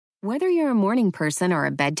Whether you're a morning person or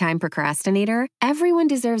a bedtime procrastinator, everyone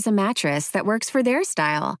deserves a mattress that works for their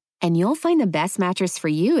style. And you'll find the best mattress for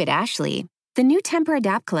you at Ashley. The new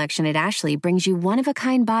Temper-Adapt collection at Ashley brings you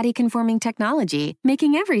one-of-a-kind body-conforming technology,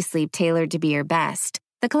 making every sleep tailored to be your best.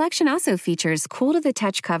 The collection also features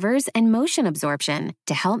cool-to-the-touch covers and motion absorption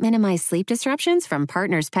to help minimize sleep disruptions from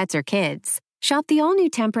partners, pets, or kids. Shop the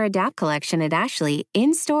all-new Temper-Adapt collection at Ashley,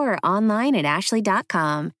 in-store or online at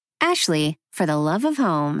ashley.com. Ashley, for the love of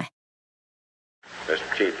home.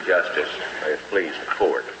 Mr. Chief Justice, may it please the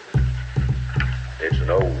court. It's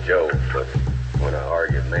an old joke, but when an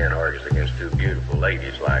argued man argues against two beautiful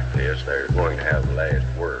ladies like this, they're going to have the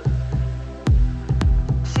last word.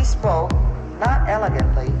 She spoke, not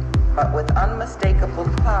elegantly, but with unmistakable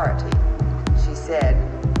clarity. She said,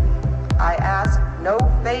 "I ask no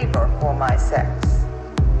favor for my sex.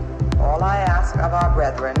 All I ask of our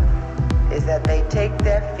brethren is that they take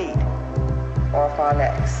their feet off our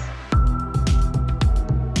necks."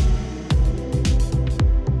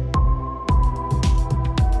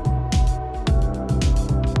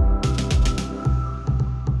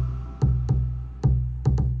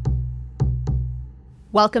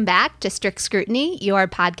 Welcome back to Strict Scrutiny, your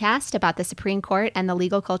podcast about the Supreme Court and the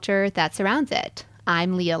legal culture that surrounds it.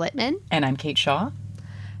 I'm Leah Littman. And I'm Kate Shaw.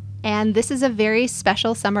 And this is a very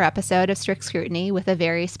special summer episode of Strict Scrutiny with a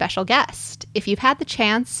very special guest. If you've had the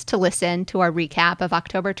chance to listen to our recap of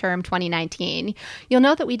October term 2019, you'll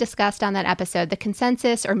know that we discussed on that episode the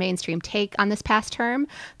consensus or mainstream take on this past term.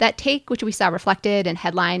 That take, which we saw reflected in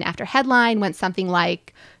headline after headline, went something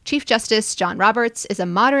like, Chief Justice John Roberts is a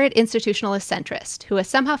moderate institutionalist centrist who has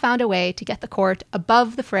somehow found a way to get the court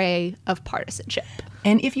above the fray of partisanship.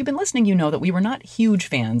 And if you've been listening, you know that we were not huge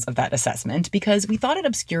fans of that assessment because we thought it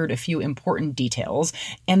obscured a few important details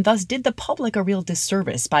and thus did the public a real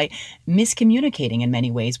disservice by miscommunicating in many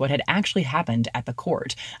ways what had actually happened at the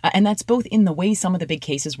court. And that's both in the way some of the big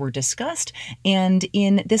cases were discussed and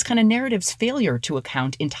in this kind of narrative's failure to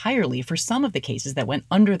account entirely for some of the cases that went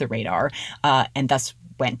under the radar and thus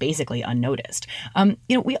went basically unnoticed.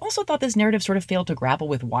 We also thought this narrative sort of failed to grapple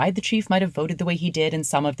with why the chief might have voted the way he did in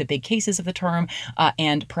some of the big cases of the term,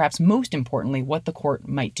 and perhaps most importantly, what the court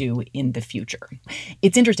might do in the future.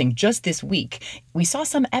 It's interesting, just this week, we saw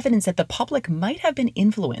some evidence that the public might have been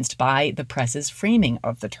influenced by the press's framing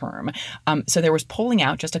of the term. So there was polling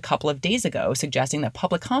out just a couple of days ago suggesting that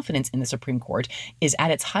public confidence in the Supreme Court is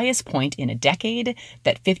at its highest point in a decade,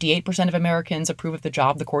 that 58% of Americans approve of the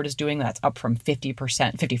job the court is doing. That's up from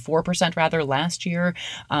 54% rather last year,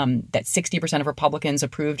 that 60% of Republicans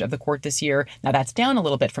approved of the court this year. Now that's down a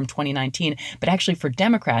little bit from 2019, but actually for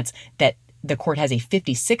Democrats, that the court has a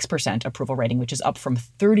 56% approval rating, which is up from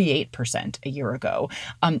 38% a year ago.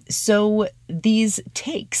 So these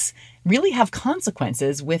takes really have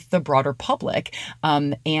consequences with the broader public.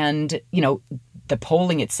 The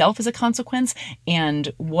polling itself is a consequence,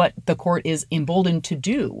 and what the court is emboldened to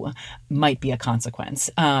do might be a consequence.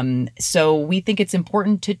 So we think it's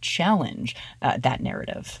important to challenge that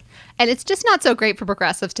narrative. And it's just not so great for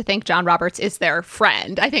progressives to think John Roberts is their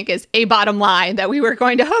friend, I think is a bottom line that we were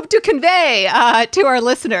going to hope to convey to our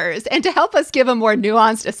listeners. And to help us give a more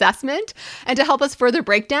nuanced assessment and to help us further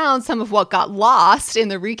break down some of what got lost in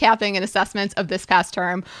the recapping and assessments of this past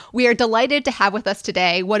term, we are delighted to have with us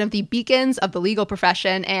today one of the beacons of the legal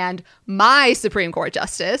profession and my Supreme Court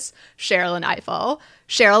Justice, Sherrilyn Ifill.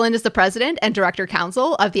 Sherrilyn is the president and director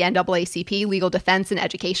counsel of the NAACP Legal Defense and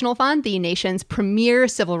Educational Fund, the nation's premier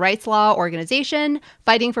civil rights law organization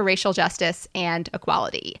fighting for racial justice and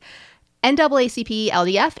equality. NAACP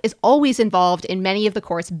LDF is always involved in many of the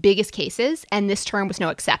court's biggest cases, and this term was no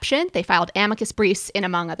exception. They filed amicus briefs in,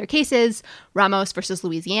 among other cases, Ramos versus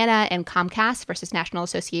Louisiana and Comcast versus National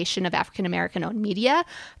Association of African American-Owned Media.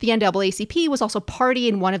 The NAACP was also party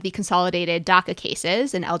in one of the consolidated DACA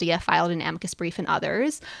cases, and LDF filed an amicus brief in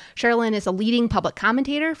others. Sherrilyn is a leading public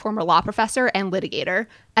commentator, former law professor, and litigator.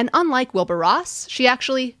 And unlike Wilbur Ross, she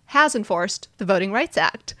actually has enforced the Voting Rights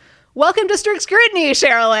Act. Welcome to Strict Scrutiny,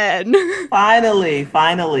 Sherrilyn.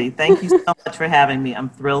 Finally. Thank you so much for having me. I'm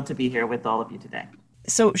thrilled to be here with all of you today.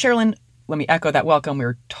 So, Sherrilyn, let me echo that welcome.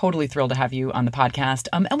 We're totally thrilled to have you on the podcast.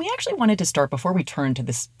 And we actually wanted to start, before we turn to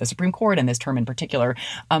the Supreme Court and this term in particular,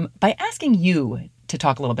 by asking you to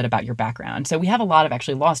talk a little bit about your background. So we have a lot of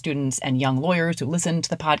actually law students and young lawyers who listen to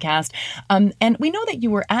the podcast. And we know that you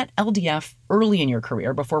were at LDF early in your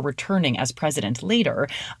career before returning as president later.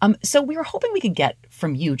 So we were hoping we could get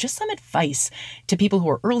from you just some advice to people who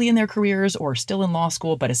are early in their careers or still in law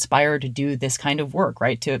school but aspire to do this kind of work,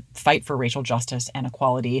 right? To fight for racial justice and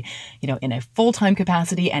equality, in a full-time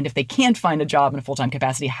capacity. And if they can't find a job in a full-time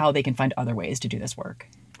capacity, how they can find other ways to do this work.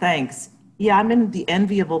 Thanks. Yeah, I'm in the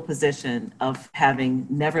enviable position of having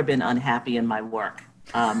never been unhappy in my work.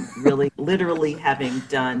 Really, literally having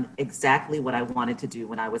done exactly what I wanted to do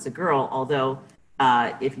when I was a girl. Although,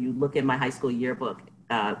 if you look at my high school yearbook,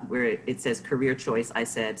 where it says career choice, I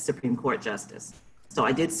said Supreme Court Justice. So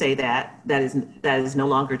I did say that. That is no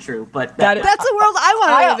longer true. But that's a world I want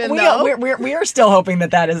to live in, though. We are still hoping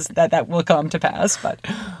that will come to pass.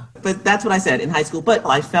 But that's what I said in high school. But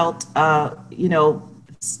I felt,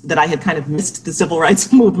 that I had kind of missed the civil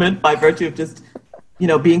rights movement by virtue of just,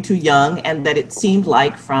 being too young, and that it seemed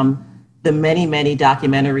like from the many, many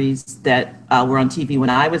documentaries that were on TV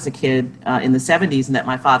when I was a kid in the 70s and that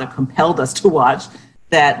my father compelled us to watch,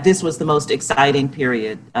 that this was the most exciting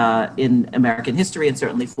period in American history, and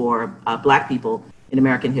certainly for Black people in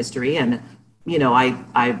American history. And,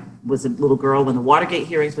 I was a little girl when the Watergate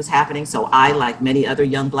hearings was happening. So I, like many other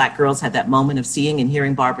young Black girls, had that moment of seeing and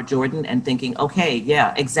hearing Barbara Jordan and thinking, okay,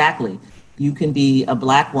 yeah, exactly. You can be a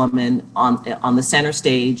Black woman on the center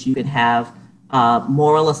stage. You can have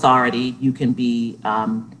moral authority. You can be,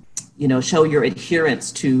 show your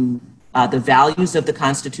adherence to the values of the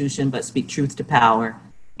Constitution, but speak truth to power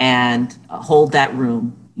and hold that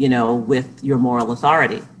room, with your moral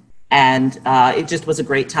authority. And it just was a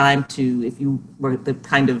great time to, if you were had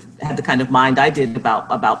the kind of mind I did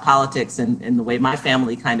about politics and the way my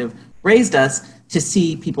family kind of raised us, to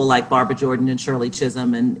see people like Barbara Jordan and Shirley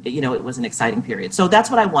Chisholm. And, it was an exciting period. So that's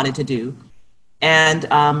what I wanted to do. And,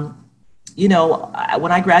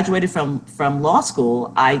 when I graduated from law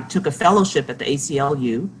school, I took a fellowship at the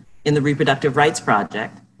ACLU in the Reproductive Rights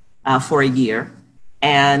Project for a year.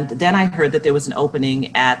 And then I heard that there was an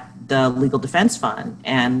opening at the Legal Defense Fund,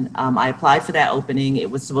 and I applied for that opening. It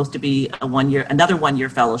was supposed to be another one-year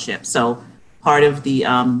fellowship. So part of the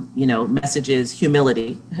message is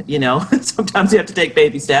humility. Sometimes you have to take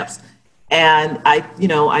baby steps. And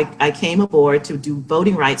I came aboard to do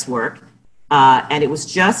voting rights work, and it was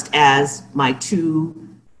just as my two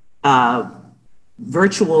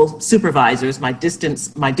virtual supervisors, my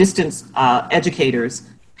distance educators,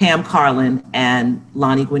 Pam Carlin and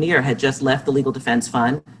Lonnie Guinier, had just left the Legal Defense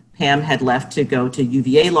Fund. Pam had left to go to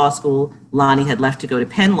UVA Law School. Lonnie had left to go to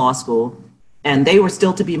Penn Law School. And they were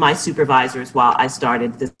still to be my supervisors while I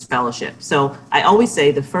started this fellowship. So I always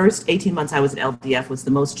say the first 18 months I was at LDF was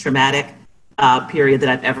the most traumatic period that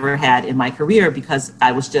I've ever had in my career, because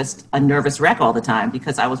I was just a nervous wreck all the time,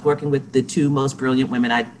 because I was working with the two most brilliant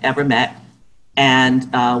women I'd ever met, and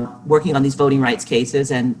working on these voting rights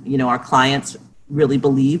cases. And, our clients really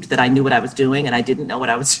believed that I knew what I was doing, and I didn't know what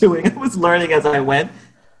I was doing. I was learning as I went.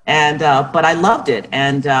 And but I loved it.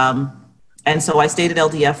 And so I stayed at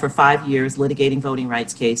LDF for 5 years litigating voting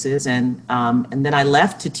rights cases. And then I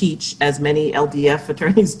left to teach, as many LDF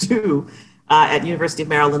attorneys do, at University of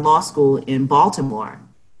Maryland Law School in Baltimore.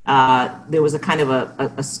 There was a kind of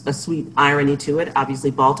a sweet irony to it. Obviously,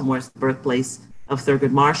 Baltimore is the birthplace of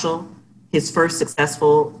Thurgood Marshall. His first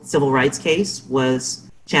successful civil rights case was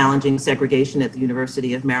challenging segregation at the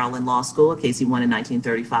University of Maryland Law School, a case he won in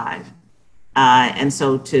 1935. And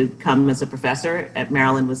so to come as a professor at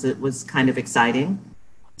Maryland was kind of exciting.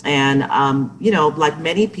 And, like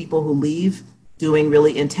many people who leave doing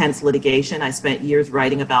really intense litigation, I spent years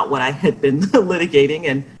writing about what I had been litigating.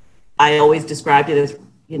 And I always described it as,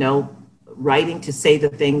 writing to say the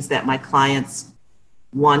things that my clients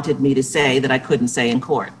wanted me to say that I couldn't say in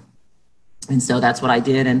court. And so that's what I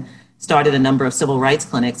did, and started a number of civil rights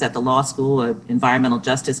clinics at the law school, an environmental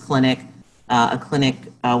justice clinic. A clinic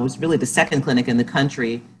was really the second clinic in the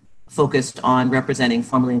country focused on representing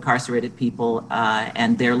formerly incarcerated people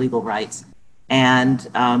and their legal rights. And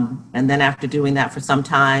then after doing that for some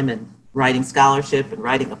time and writing scholarship and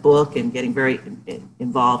writing a book and getting very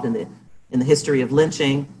involved in the history of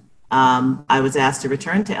lynching, I was asked to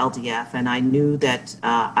return to LDF, and I knew that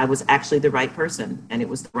I was actually the right person and it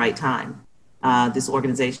was the right time. This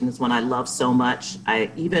organization is one I love so much.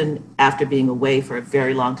 Even after being away for a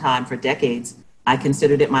very long time, for decades, I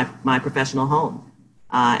considered it my professional home.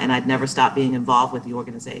 And I'd never stopped being involved with the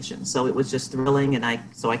organization. So it was just thrilling. And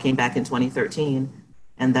so I came back in 2013,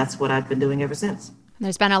 and that's what I've been doing ever since.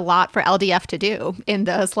 There's been a lot for LDF to do in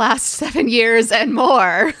those last 7 years and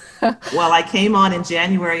more. Well, I came on in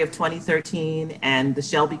January of 2013, and the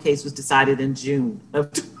Shelby case was decided in June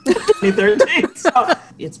of 2013. So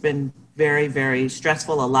it's been very, very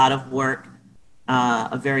stressful, a lot of work,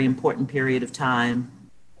 a very important period of time.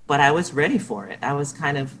 But I was ready for it. I was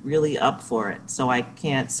kind of really up for it. So I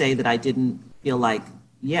can't say that I didn't feel like,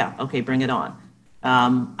 yeah, okay, bring it on.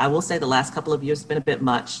 I will say the last couple of years have been a bit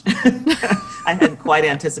much. I hadn't quite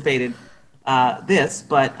anticipated this,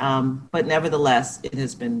 but nevertheless, it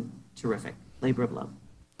has been terrific. Labor of love.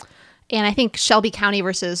 And I think Shelby County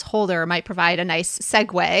versus Holder might provide a nice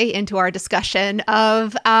segue into our discussion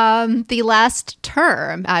of the last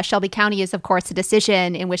term. Shelby County is, of course, a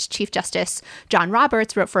decision in which Chief Justice John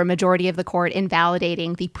Roberts wrote for a majority of the court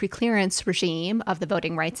invalidating the preclearance regime of the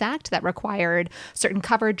Voting Rights Act that required certain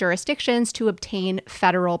covered jurisdictions to obtain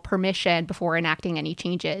federal permission before enacting any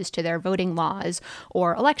changes to their voting laws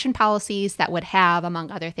or election policies that would have,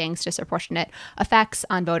 among other things, disproportionate effects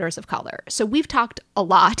on voters of color. So we've talked a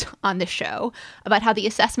lot on this show about how the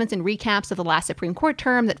assessments and recaps of the last Supreme Court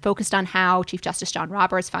term that focused on how Chief Justice John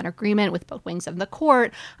Roberts found agreement with both wings of the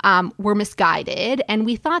court were misguided. And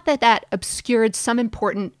we thought that that obscured some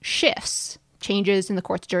important shifts, changes in the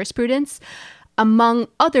court's jurisprudence. Among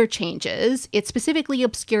other changes, it specifically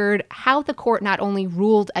obscured how the court not only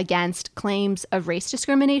ruled against claims of race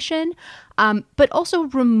discrimination, but also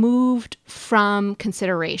removed from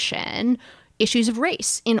consideration issues of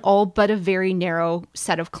race in all but a very narrow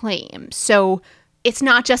set of claims. So it's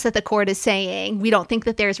not just that the court is saying we don't think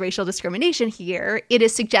that there's racial discrimination here. It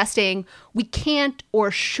is suggesting we can't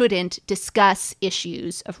or shouldn't discuss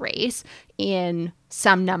issues of race in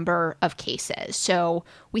some number of cases. So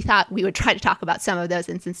we thought we would try to talk about some of those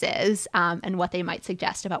instances and what they might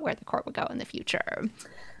suggest about where the court would go in the future.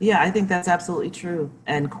 Yeah, I think that's absolutely true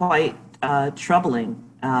and quite troubling.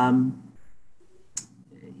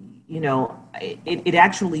 It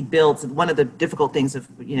actually builds. One of the difficult things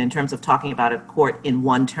in terms of talking about a court in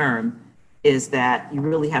one term is that you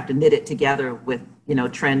really have to knit it together with,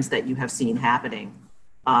 trends that you have seen happening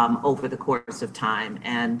over the course of time.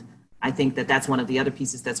 And I think that that's one of the other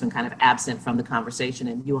pieces that's been kind of absent from the conversation.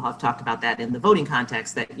 And you all have talked about that in the voting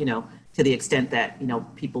context, that, to the extent that,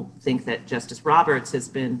 people think that Justice Roberts has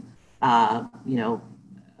been, a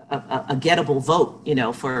gettable vote,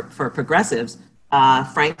 for progressives.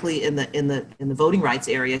 Frankly, in the voting rights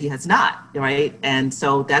area, he has not, right? And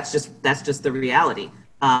so that's just the reality.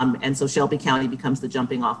 And so Shelby County becomes the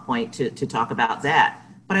jumping off point to talk about that.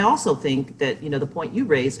 But I also think that, the point you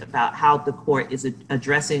raised about how the court is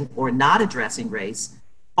addressing or not addressing race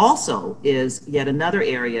also is yet another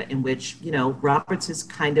area in which, Roberts has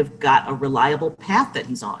kind of got a reliable path that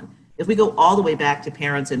he's on. If we go all the way back to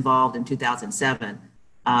parents involved in 2007,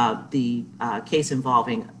 the case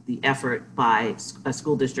involving the effort by a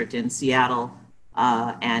school district in Seattle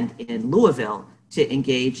and in Louisville to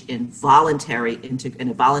engage in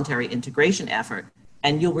a voluntary integration effort.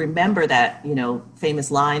 And you'll remember that, famous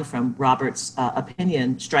line from Roberts'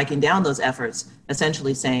 opinion, striking down those efforts,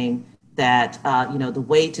 essentially saying that, the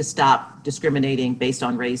way to stop discriminating based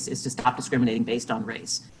on race is to stop discriminating based on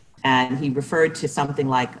race. And he referred to something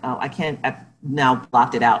like, I've now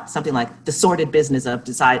blocked it out, something like the sordid business of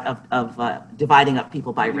dividing up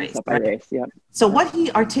people by race. Right? Yeah. So what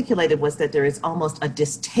he articulated was that there is almost a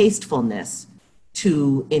distastefulness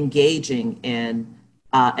to engaging in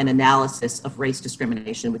an analysis of race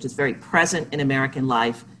discrimination, which is very present in American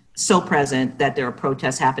life, so present that there are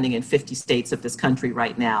protests happening in 50 states of this country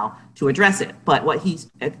right now to address it. But what he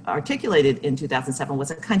articulated in 2007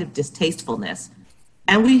 was a kind of distastefulness.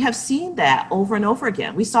 And we have seen that over and over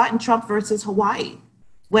again. We saw it in Trump versus Hawaii,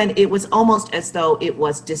 when it was almost as though it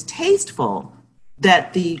was distasteful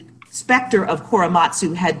that the specter of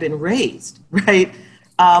Korematsu had been raised, right?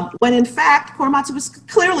 When in fact, Korematsu was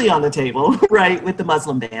clearly on the table, right, with the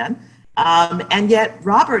Muslim ban. And yet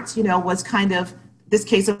Roberts, was kind of, this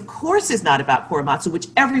case, of course, is not about Korematsu, which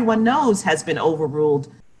everyone knows has been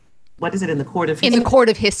overruled. What is it, in the court of history? In the court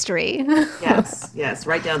of history. Yes,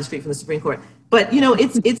 right down the street from the Supreme Court. But,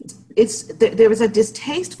 there was a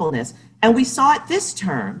distastefulness. And we saw it this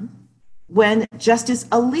term when Justice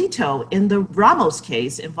Alito, in the Ramos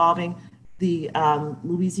case involving the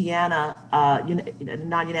Louisiana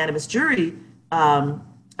non-unanimous jury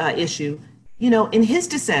issue, in his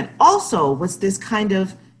dissent also was this kind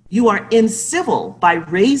of, you are incivil by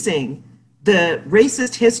raising the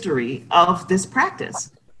racist history of this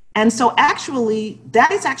practice. And so actually,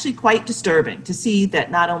 that is actually quite disturbing to see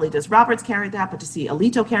that not only does Roberts carry that, but to see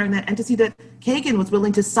Alito carrying that, and to see that Kagan was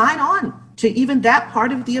willing to sign on to even that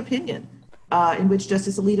part of the opinion, in which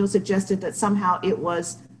Justice Alito suggested that somehow it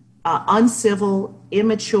was uncivil,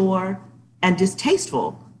 immature, and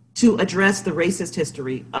distasteful to address the racist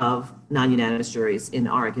history of non-unanimous juries in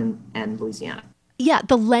Oregon and Louisiana. Yeah,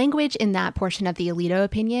 the language in that portion of the Alito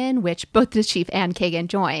opinion, which both the chief and Kagan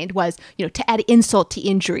joined, was, to add insult to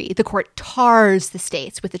injury, the court tars the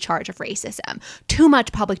states with the charge of racism. Too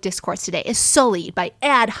much public discourse today is sullied by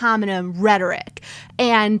ad hominem rhetoric.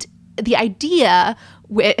 And the idea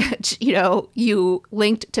which, you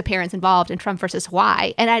linked to parents involved in Trump versus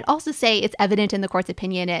Hawaii. And I'd also say it's evident in the court's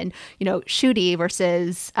opinion in, Schuette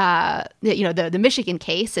versus, the Michigan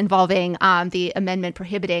case involving the amendment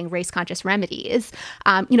prohibiting race-conscious remedies.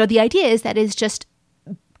 The idea is that it's just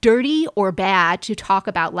dirty or bad to talk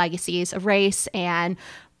about legacies of race and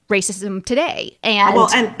racism today. And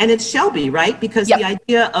it's Shelby, right? Because the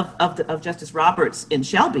idea of Justice Roberts in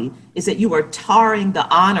Shelby is that you are tarring the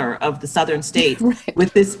honor of the Southern states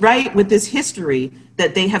with this history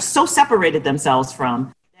that they have so separated themselves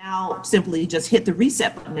from. Now simply just hit the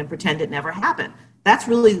reset button and pretend it never happened. That's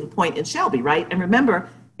really the point in Shelby, right? And remember,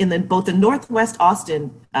 in both the Northwest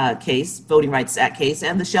Austin case, Voting Rights Act case,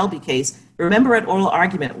 and the Shelby case, remember at oral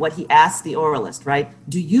argument what he asked the oralist, right?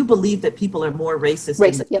 Do you believe that people are more racist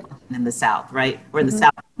in the South, right? Or in the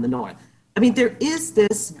South and the North? I mean, there is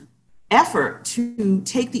this effort to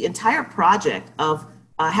take the entire project of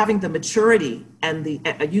having the maturity and the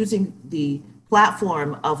using the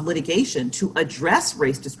platform of litigation to address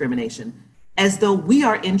race discrimination as though we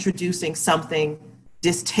are introducing something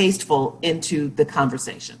distasteful into the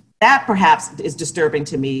conversation. That perhaps is disturbing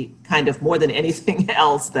to me kind of more than anything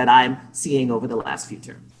else that I'm seeing over the last few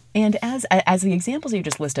terms. And as the examples you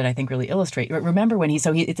just listed, I think really illustrate, remember when it's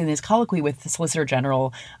in his colloquy with the Solicitor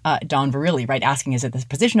General, Don Verrilli, right, asking, is it the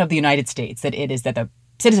position of the United States that it is that the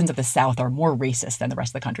citizens of the South are more racist than the rest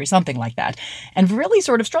of the country, something like that. And Verrilli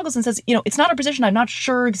sort of struggles and says, it's not our position. I'm not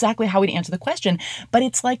sure exactly how we'd answer the question, but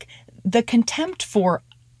it's like the contempt for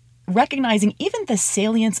recognizing even the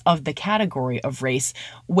salience of the category of race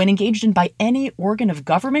when engaged in by any organ of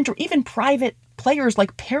government or even private players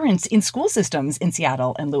like parents in school systems in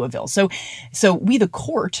Seattle and Louisville. So we, the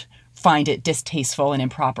court, find it distasteful and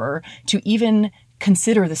improper to even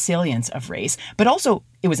consider the salience of race, but also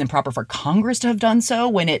it was improper for Congress to have done so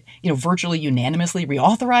when it, virtually unanimously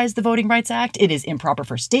reauthorized the Voting Rights Act. It is improper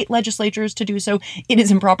for state legislatures to do so. It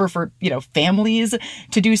is improper for, families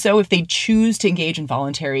to do so if they choose to engage in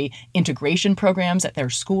voluntary integration programs at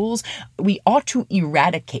their schools. We ought to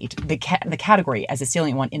eradicate the category as a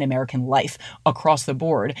salient one in American life across the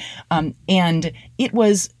board. And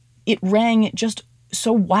it rang just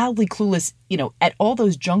so wildly clueless, at all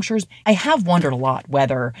those junctures. I have wondered a lot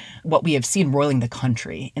whether what we have seen roiling the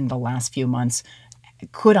country in the last few months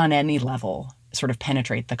could on any level sort of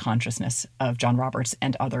penetrate the consciousness of John Roberts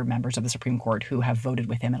and other members of the Supreme Court who have voted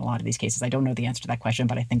with him in a lot of these cases. I don't know the answer to that question,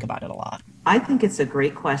 but I think about it a lot. I think it's a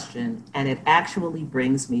great question, and it actually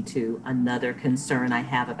brings me to another concern I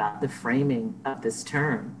have about the framing of this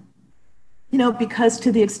term. Because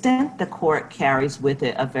to the extent the court carries with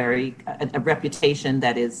it a reputation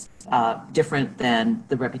that is different than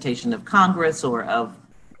the reputation of Congress or of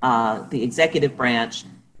the executive branch,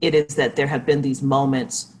 it is that there have been these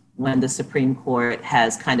moments when the Supreme Court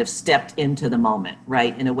has kind of stepped into the moment,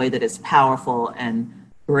 right, in a way that is powerful and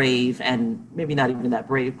brave, and maybe not even that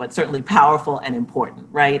brave, but certainly powerful and important,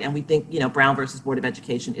 right? And we think, Brown versus Board of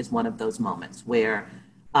Education is one of those moments where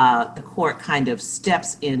the court kind of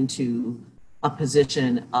steps into a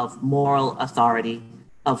position of moral authority,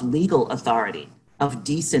 of legal authority, of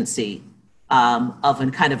decency, of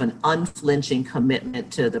a kind of an unflinching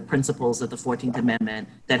commitment to the principles of the 14th Amendment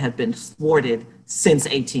that have been thwarted since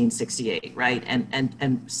 1868, right?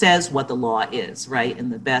 And says what the law is, right?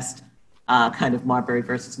 In the best kind of Marbury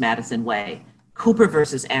versus Madison way. Cooper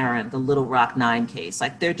versus Aaron, the Little Rock 9 case.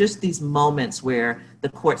 Like, they're just these moments where the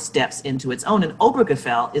court steps into its own. And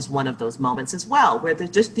Obergefell is one of those moments as well, where there's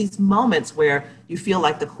just these moments where you feel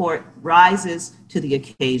like the court rises to the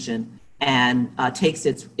occasion and takes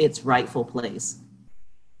its rightful place.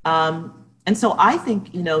 And so I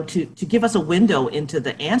think, to give us a window into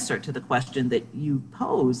the answer to the question that you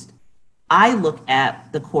posed, I look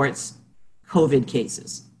at the court's COVID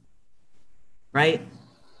cases, right?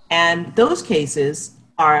 And those cases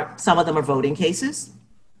some of them are voting cases,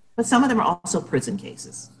 but some of them are also prison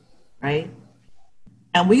cases, right?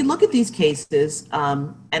 And we look at these cases,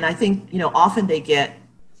 and I think, often they get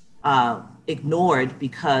ignored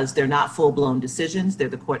because they're not full-blown decisions. They're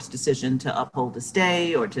the court's decision to uphold a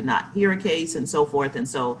stay or to not hear a case and so forth, and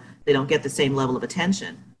so they don't get the same level of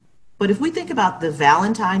attention. But if we think about the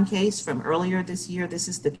Valentine case from earlier this year, this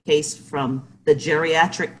is the case from the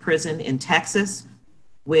geriatric prison in Texas,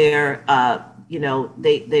 where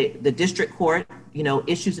the district court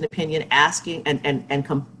issues an opinion asking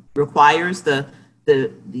and requires the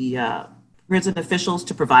prison officials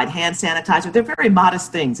to provide hand sanitizer. They're very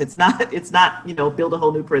modest things. It's not build a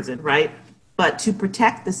whole new prison, right? But to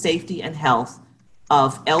protect the safety and health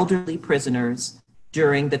of elderly prisoners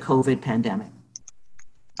during the COVID pandemic.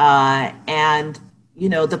 And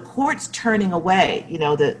the court's turning away.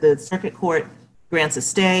 The circuit court grants a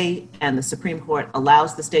stay and the Supreme Court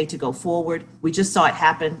allows the stay to go forward. We just saw it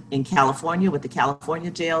happen in California with the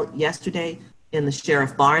California jail yesterday in the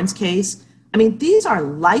Sheriff Barnes case. I mean, these are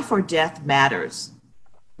life or death matters,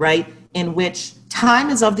 right? In which time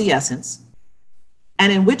is of the essence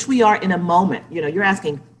and in which we are in a moment. You know, you're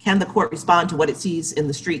asking, can the court respond to what it sees in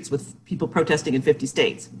the streets with people protesting in 50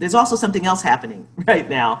 states? There's also something else happening right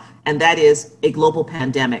now, and that is a global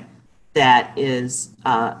pandemic that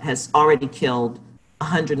has already killed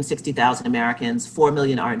 160,000 Americans, 4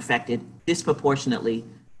 million are infected, disproportionately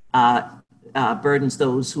burdens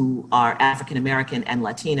those who are African American and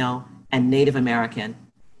Latino and Native American.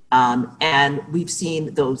 And we've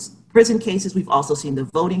seen those prison cases, we've also seen the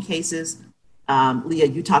voting cases. Leah,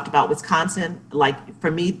 you talked about Wisconsin. Like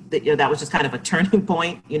for me, that was just kind of a turning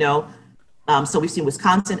point, So we've seen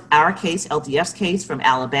Wisconsin, our case, LDF's case from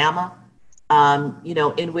Alabama,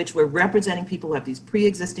 in which we're representing people who have these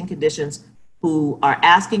pre-existing conditions, who are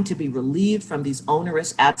asking to be relieved from these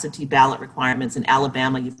onerous absentee ballot requirements. In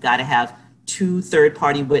Alabama, you've got to have 2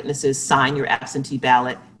 third-party witnesses sign your absentee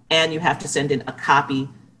ballot, and you have to send in a copy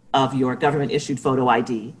of your government-issued photo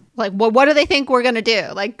ID. Like, well, what do they think we're going to do?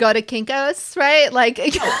 Like, go to Kinko's, right? Like,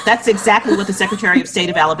 that's exactly what the Secretary of State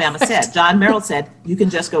of Alabama said. John Merrill said, you can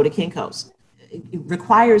just go to Kinko's. It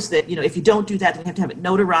requires that, if you don't do that, then you have to have it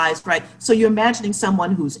notarized, right? So you're imagining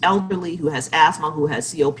someone who's elderly, who has asthma, who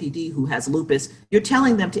has COPD, who has lupus. You're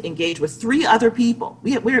telling them to engage with 3 other people.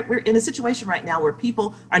 We're in a situation right now where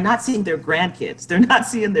people are not seeing their grandkids. They're not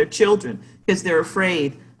seeing their children because they're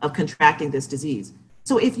afraid of contracting this disease.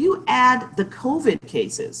 So if you add the COVID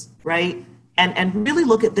cases, right, and really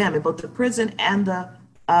look at them in both the prison and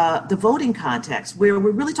the voting context, where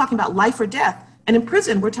we're really talking about life or death. And in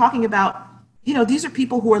prison, we're talking about, these are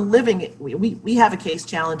people who are living. We have a case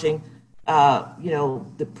challenging,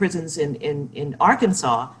 the prisons in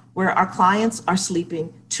Arkansas, where our clients are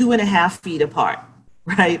sleeping 2.5 feet apart,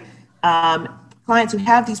 right? Clients who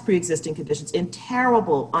have these pre-existing conditions in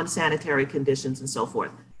terrible unsanitary conditions and so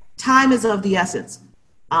forth. Time is of the essence.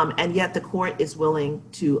 And yet the court is willing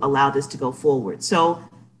to allow this to go forward. So,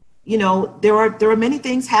 there are many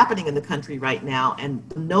things happening in the country right now, and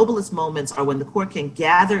the noblest moments are when the court can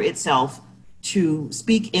gather itself to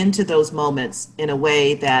speak into those moments in a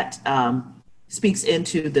way that speaks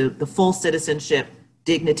into the full citizenship,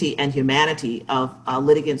 dignity, and humanity of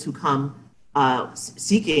litigants who come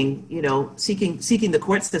seeking the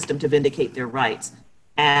court system to vindicate their rights.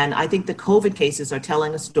 And I think the COVID cases are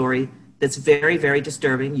telling a story that's very, very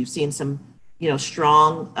disturbing. You've seen some,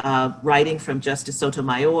 strong writing from Justice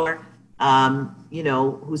Sotomayor,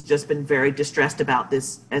 who's just been very distressed about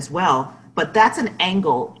this as well. But that's an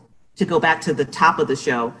angle, to go back to the top of the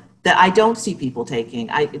show, that I don't see people taking.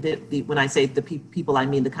 When I say the people, I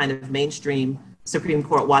mean the kind of mainstream Supreme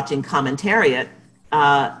Court watching commentariat.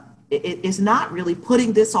 It is not really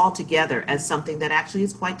putting this all together as something that actually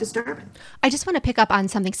is quite disturbing. I just want to pick up on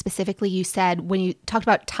something specifically you said when you talked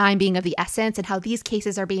about time being of the essence and how these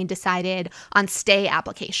cases are being decided on stay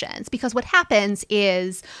applications. Because what happens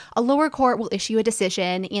is a lower court will issue a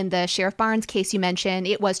decision. In the Sheriff Barnes case you mentioned,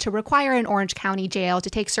 it was to require an Orange County jail to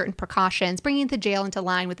take certain precautions, bringing the jail into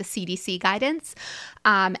line with the CDC guidance.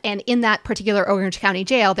 And in that particular Orange County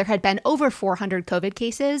jail, there had been over 400 COVID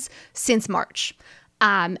cases since March.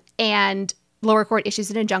 And lower court issues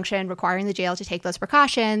an injunction requiring the jail to take those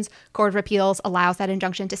precautions. Court of Appeals allows that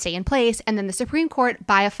injunction to stay in place. And then the Supreme Court,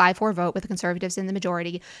 by a 5-4 vote with the conservatives in the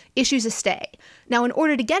majority, issues a stay. Now, in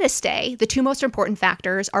order to get a stay, the 2 most important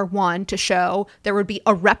factors are 1, to show there would be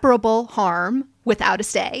irreparable harm without a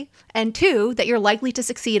stay, and 2, that you're likely to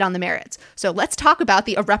succeed on the merits. So let's talk about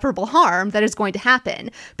the irreparable harm that is going to happen.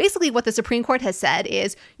 Basically, what the Supreme Court has said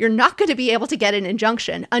is you're not going to be able to get an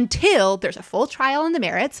injunction until there's a full trial on the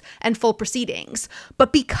merits and full proceedings.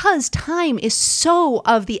 But because time is so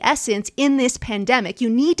of the essence in this pandemic, you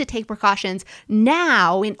need to take precautions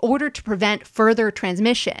now in order to prevent further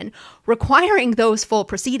transmission. Requiring those full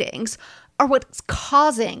proceedings are what's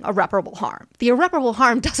causing irreparable harm. The irreparable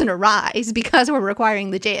harm doesn't arise because we're requiring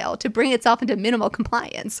the jail to bring itself into minimal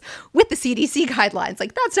compliance with the CDC guidelines.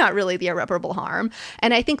 Like, that's not really the irreparable harm.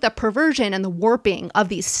 And I think the perversion and the warping of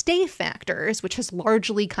these stay factors, which has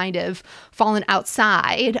largely kind of fallen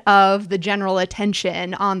outside of the general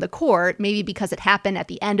attention on the court, maybe because it happened at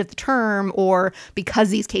the end of the term or because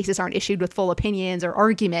these cases aren't issued with full opinions or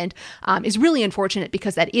argument, is really unfortunate,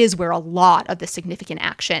 because that is where a lot of the significant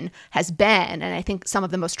action has been. And I think some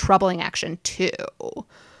of the most troubling action too.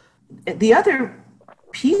 The other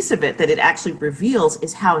piece of it that it actually reveals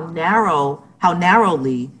is how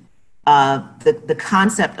narrowly the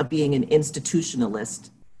concept of being an institutionalist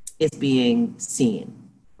is being seen,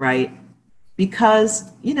 right?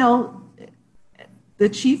 because, the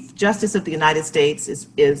Chief Justice of the United States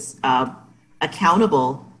is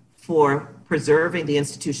accountable for preserving the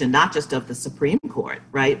institution, not just of the Supreme Court,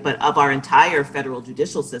 right, but of our entire federal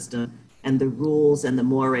judicial system and the rules and the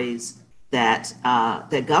mores that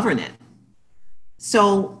govern it.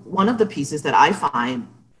 So one of the pieces that I find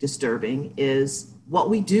disturbing is what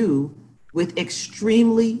we do with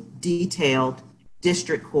extremely detailed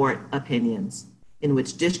district court opinions in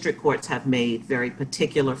which district courts have made very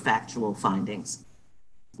particular factual findings.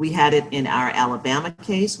 We had it in our Alabama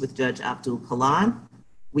case with Judge Abdul Kalan.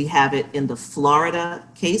 We have it in the Florida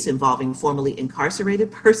case involving formerly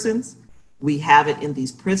incarcerated persons. We have it in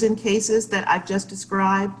these prison cases that I've just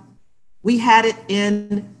described. We had it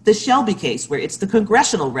in the Shelby case, where it's the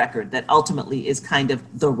congressional record that ultimately is kind of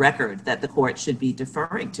the record that the court should be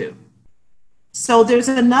deferring to. So there's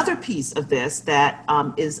another piece of this that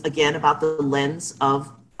is, again, about the lens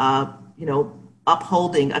of,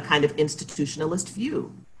 upholding a kind of institutionalist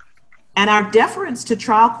view. And our deference to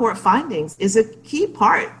trial court findings is a key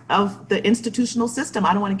part of the institutional system.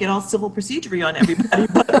 I don't want to get all civil procedure-y on everybody,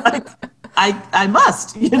 but I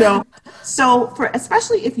must, So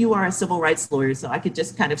especially if you are a civil rights lawyer, so I could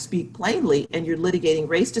just kind of speak plainly, and you're litigating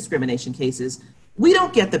race discrimination cases, we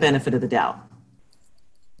don't get the benefit of the doubt.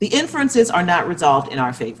 The inferences are not resolved in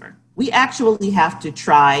our favor. We actually have to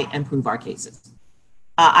try and prove our cases.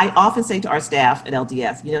 I often say to our staff at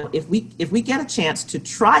LDF, if we get a chance to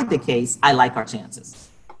try the case, I like our chances.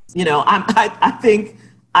 I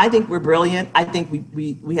think we're brilliant. I think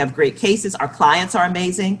we have great cases. Our clients are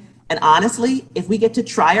amazing. And honestly, if we get to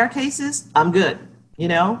try our cases, I'm good,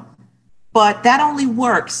 But that only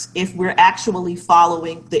works if we're actually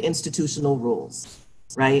following the institutional rules,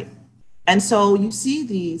 right? And so you see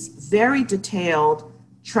these very detailed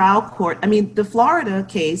trial court. The Florida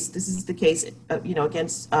case, this is the case,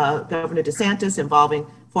 against Governor DeSantis involving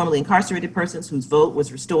formerly incarcerated persons whose vote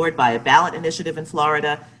was restored by a ballot initiative in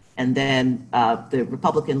Florida. And then the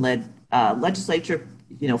Republican-led legislature,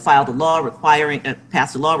 passed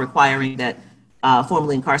a law requiring that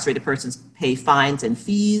formerly incarcerated persons pay fines and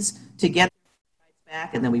fees to get their rights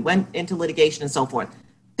back. And then we went into litigation and so forth.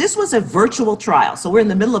 This was a virtual trial. So we're in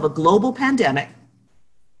the middle of a global pandemic.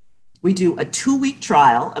 We do a 2-week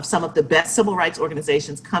trial of some of the best civil rights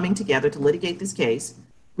organizations coming together to litigate this case.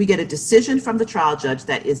 We get a decision from the trial judge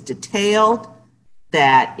that is detailed,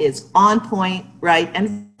 that is on point, right,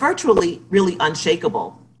 and virtually really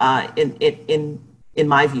unshakable in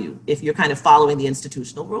my view, if you're kind of following the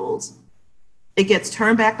institutional rules. It gets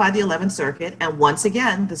turned back by the 11th Circuit, and once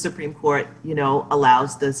again, the Supreme Court,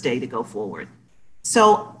 allows the stay to go forward.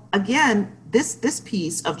 So again, this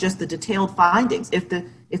piece of just the detailed findings, if the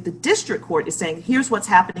district court is saying, here's what's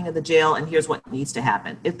happening in the jail and here's what needs to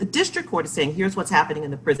happen. If the district court is saying, here's what's happening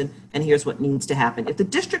in the prison and here's what needs to happen. If the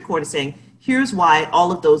district court is saying, here's why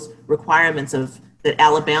all of those requirements that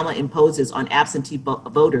Alabama imposes on absentee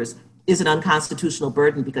voters is an unconstitutional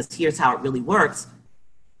burden because here's how it really works,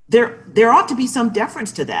 there ought to be some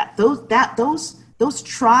deference to that. Those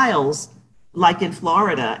trials, like in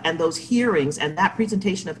Florida, and those hearings and that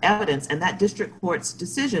presentation of evidence and that district court's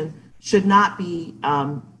decision should not be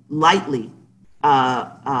lightly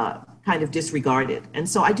kind of disregarded. And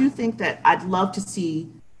so I do think that I'd love to see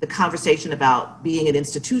the conversation about being an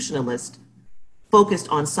institutionalist focused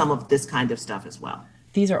on some of this kind of stuff as well.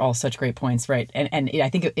 These are all such great points, right? And I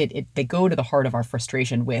think they go to the heart of our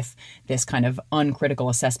frustration with this kind of uncritical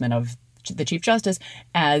assessment of the Chief Justice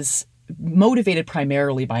as motivated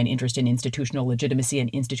primarily by an interest in institutional legitimacy and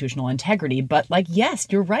institutional integrity. But yes,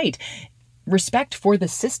 you're right. Respect for the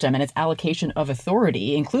system and its allocation of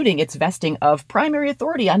authority, including its vesting of primary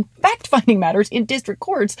authority on fact-finding matters in district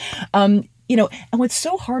courts. And what's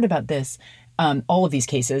so hard about this, all of these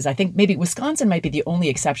cases, I think maybe Wisconsin might be the only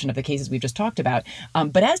exception of the cases we've just talked about.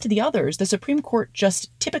 But as to the others, the Supreme Court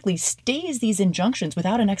just typically stays these injunctions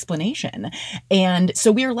without an explanation. And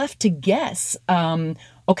so we are left to guess,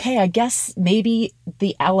 okay, I guess maybe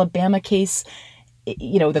the Alabama case,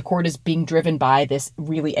 the court is being driven by this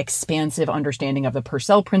really expansive understanding of the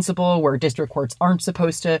Purcell principle, where district courts aren't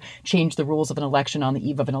supposed to change the rules of an election on the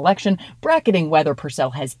eve of an election, bracketing whether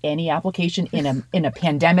Purcell has any application in a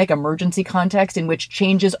pandemic emergency context in which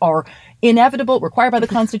changes are inevitable, required by the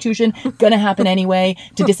Constitution, going to happen anyway,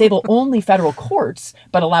 to disable only federal courts,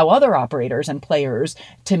 but allow other operators and players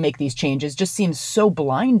to make these changes just seems so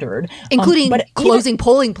blindered. Including closing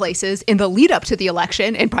polling places in the lead up to the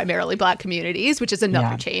election in primarily Black communities, which is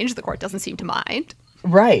another change the court doesn't seem to mind.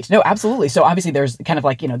 Right. No, absolutely. So obviously there's kind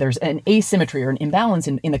of there's an asymmetry or an imbalance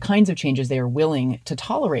in the kinds of changes they are willing to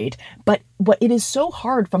tolerate. But what it is so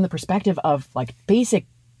hard from the perspective of basic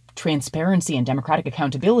transparency and democratic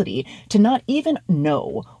accountability to not even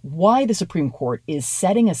know why the Supreme Court is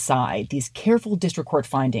setting aside these careful district court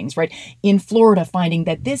findings, right? In Florida, finding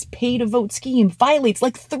that this pay-to-vote scheme violates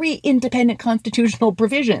like 3 independent constitutional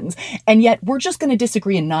provisions, and yet we're just going to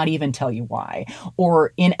disagree and not even tell you why.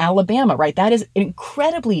 Or in Alabama, right? That is an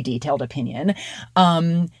incredibly detailed opinion.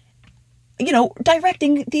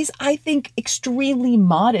 Directing these, I think, extremely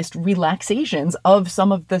modest relaxations of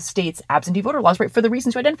some of the state's absentee voter laws, right, for the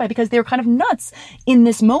reasons you identify, because they're kind of nuts in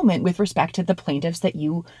this moment with respect to the plaintiffs that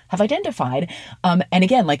you have identified. And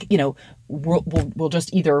again, we'll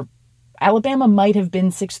just either Alabama might have been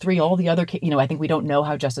 6-3. All the other, I think we don't know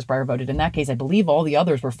how Justice Breyer voted in that case. I believe all the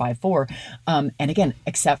others were 5-4. And again,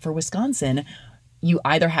 except for Wisconsin, you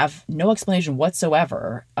either have no explanation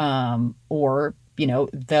whatsoever, or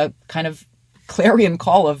the kind of clarion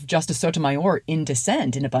call of Justice Sotomayor in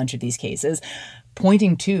dissent in a bunch of these cases,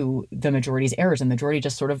 pointing to the majority's errors, and the majority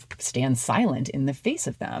just sort of stands silent in the face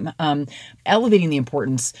of them, elevating the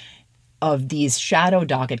importance of these shadow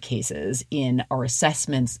docket cases in our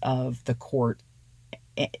assessments of the court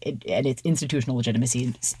and its institutional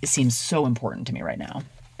legitimacy seems so important to me right now.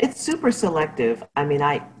 It's super selective. I mean,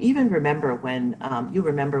 I even remember when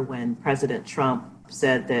when President Trump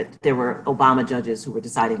said that there were Obama judges who were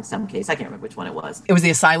deciding some case. I can't remember which one it was. It was the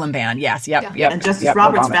asylum ban. Yes. Yep. And Justice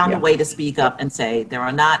Roberts found a way to speak up and say there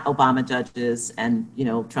are not Obama judges and,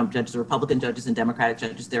 Trump judges, Republican judges and Democratic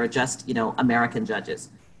judges. There are just, American judges.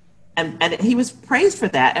 And he was praised for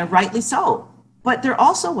that, and rightly so. But there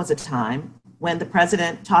also was a time when the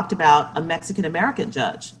president talked about a Mexican-American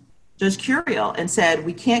judge, Judge Curiel, and said,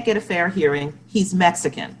 we can't get a fair hearing. He's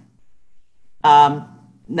Mexican.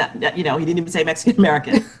 He didn't even say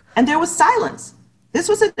Mexican-American. And there was silence. This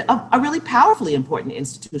was a really powerfully important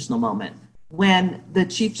institutional moment when the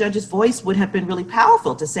chief judge's voice would have been really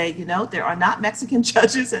powerful to say, there are not Mexican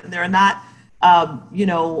judges, and there are not,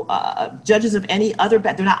 judges of any other,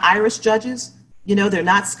 they're not Irish judges, they're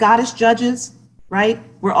not Scottish judges, right?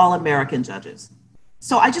 We're all American judges.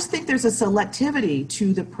 So I just think there's a selectivity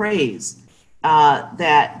to the praise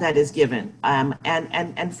that is given,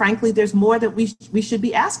 and frankly, there's more that we should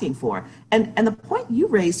be asking for. And the point you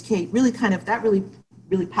raised, Kate, really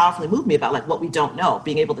really powerfully moved me about like what we don't know,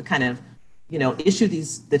 being able to kind of issue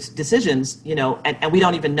these decisions, and we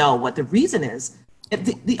don't even know what the reason is.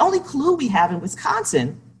 The only clue we have in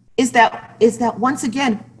Wisconsin is that once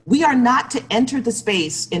again we are not to enter the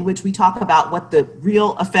space in which we talk about what the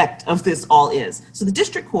real effect of this all is. So the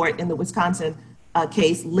district court in the Wisconsin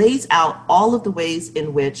case lays out all of the ways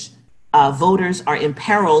in which voters are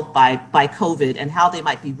imperiled by COVID and how they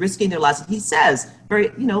might be risking their lives. And he says very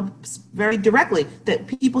directly that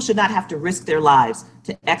people should not have to risk their lives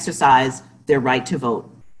to exercise their right to vote.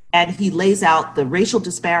 And he lays out the racial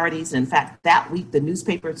disparities. And in fact, that week, the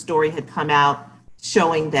newspaper story had come out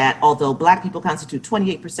showing that although Black people constitute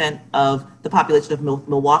 28% of the population of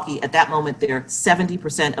Milwaukee, at that moment, they're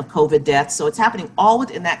 70% of COVID deaths. So it's happening all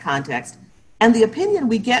within that context. And the opinion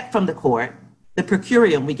we get from the court, the per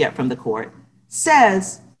curiam we get from the court,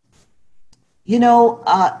 says,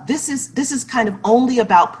 this is kind of only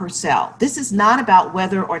about Purcell. This is not about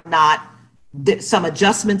whether or not some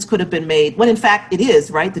adjustments could have been made, when in fact it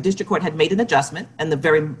is, right? The district court had made an adjustment, and the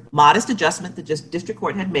very modest adjustment the district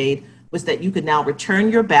court had made was that you could now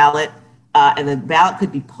return your ballot, and the ballot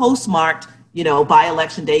could be postmarked, by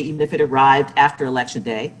election day, even if it arrived after election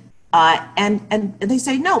day. And they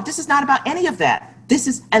say, no, this is not about any of that.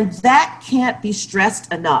 And that can't be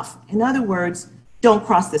stressed enough. In other words, don't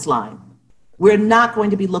cross this line. We're not going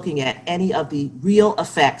to be looking at any of the real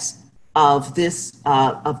effects of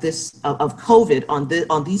COVID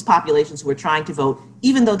on these populations who are trying to vote,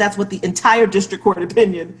 even though that's what the entire district court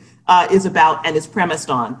opinion is about and is premised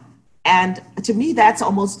on. And to me, that's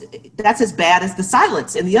as bad as the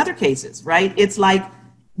silence in the other cases, right? It's like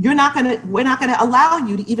we're not going to allow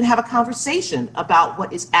you to even have a conversation about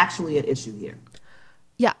what is actually at issue here.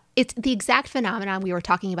 Yeah, it's the exact phenomenon we were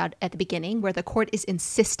talking about at the beginning, where the court is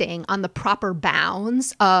insisting on the proper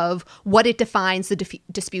bounds of what it defines the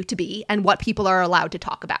dispute to be and what people are allowed to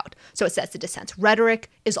talk about. So it says the dissent's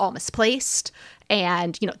rhetoric is all misplaced.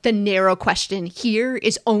 And, the narrow question here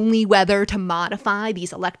is only whether to modify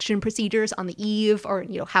these election procedures on the eve or,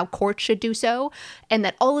 how courts should do so. And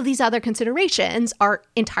that all of these other considerations are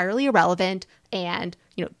entirely irrelevant. And,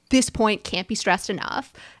 this point can't be stressed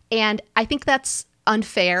enough. And I think that's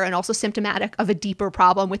unfair and also symptomatic of a deeper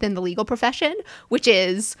problem within the legal profession, which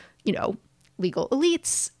is, legal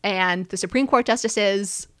elites and the Supreme Court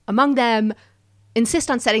justices among them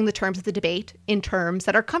insist on setting the terms of the debate in terms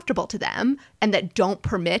that are comfortable to them and that don't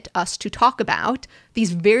permit us to talk about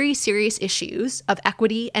these very serious issues of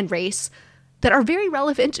equity and race that are very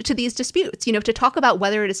relevant to these disputes. You know, to talk about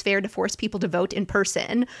whether it is fair to force people to vote in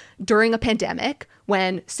person during a pandemic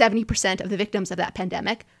when 70% of the victims of that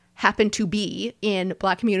pandemic happen to be in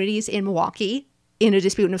Black communities in Milwaukee in a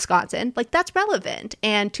dispute in Wisconsin, like that's relevant.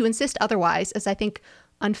 And to insist otherwise is, I think,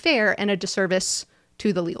 unfair and a disservice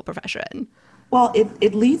to the legal profession. Well,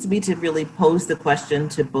 it leads me to really pose the question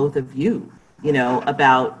to both of you, you know,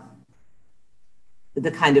 about the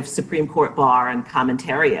kind of Supreme Court bar and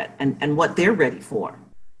commentariat and what they're ready for.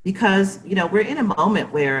 Because, you know, we're in a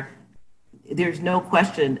moment where there's no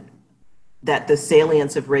question that the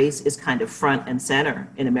salience of race is kind of front and center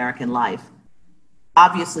in American life.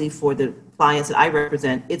 Obviously, for the clients that I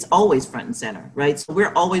represent, it's always front and center, right? So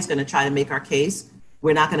we're always going to try to make our case.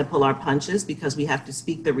 We're not going to pull our punches because we have to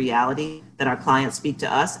speak the reality that our clients speak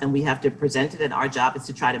to us, and we have to present it, and our job is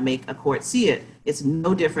to try to make a court see it. It's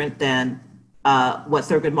no different than what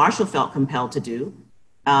Thurgood Marshall felt compelled to do.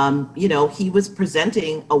 You know, he was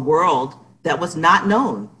presenting a world that was not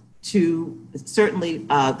known to certainly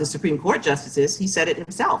the Supreme Court justices. He said it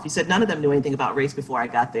himself. He said none of them knew anything about race before I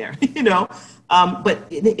got there, you know. But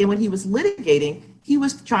when he was litigating, he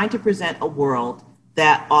was trying to present a world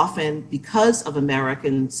that often, because of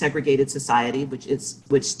American segregated society,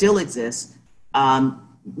 which still exists,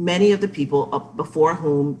 many of the people before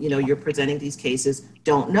whom, you know, you're presenting these cases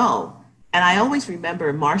don't know. And I always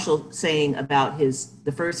remember Marshall saying about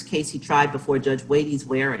the first case he tried before Judge Wades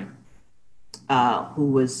Waring,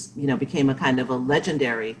 who was, you know, became a kind of a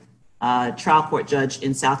legendary trial court judge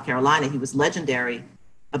in South Carolina. He was legendary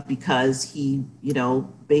because he, you know,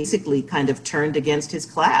 basically kind of turned against his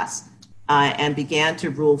class and began to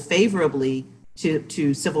rule favorably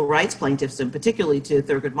to civil rights plaintiffs, and particularly to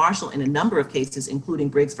Thurgood Marshall in a number of cases, including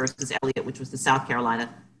Briggs versus Elliott, which was the South Carolina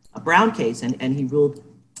Brown case. And he ruled,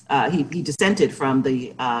 he dissented from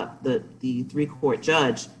the three-court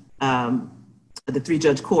judge, the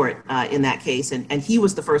three-judge court in that case. And he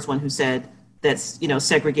was the first one who said that, you know,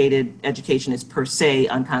 segregated education is per se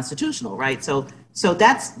unconstitutional, right? So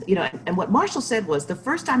that's, you know, and what Marshall said was the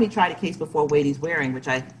first time he tried a case before Wades Waring, which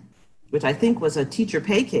I think was a teacher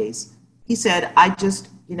pay case, he said, I just,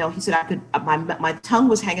 you know, he said my tongue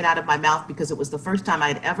was hanging out of my mouth because it was the first time I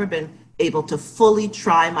had ever been able to fully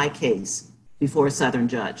try my case before a Southern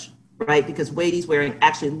judge, right? Because Wades Waring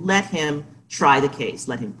actually let him try the case,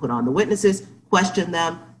 let him put on the witnesses, question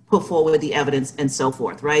them, put forward the evidence, and so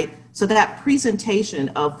forth, right? So that presentation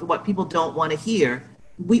of what people don't want to hear,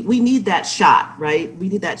 we need that shot, right? We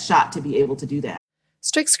need that shot to be able to do that.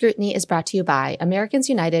 Strict Scrutiny is brought to you by Americans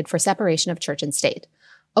United for Separation of Church and State.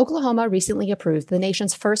 Oklahoma recently approved the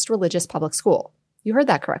nation's first religious public school. You heard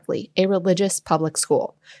that correctly, a religious public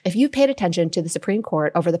school. If you've paid attention to the Supreme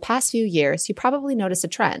Court over the past few years, you probably noticed a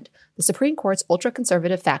trend. The Supreme Court's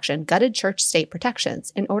ultra-conservative faction gutted church-state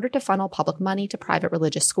protections in order to funnel public money to private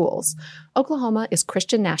religious schools. Oklahoma is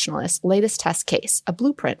Christian nationalists' latest test case, a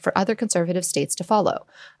blueprint for other conservative states to follow.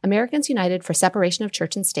 Americans United for Separation of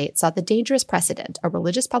Church and State saw the dangerous precedent a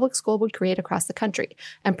religious public school would create across the country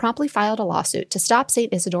and promptly filed a lawsuit to stop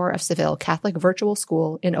St. Isidore of Seville Catholic Virtual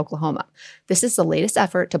School in Oklahoma. This is the latest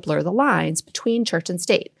effort to blur the lines between church and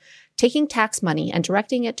state, taking tax money and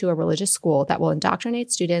directing it to a religious school that will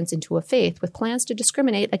indoctrinate students into a faith with plans to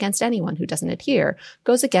discriminate against anyone who doesn't adhere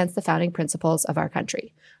goes against the founding principles of our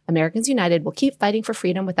country. Americans United will keep fighting for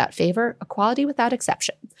freedom without favor, equality without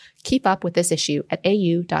exception. Keep up with this issue at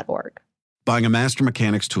au.org. Buying a Master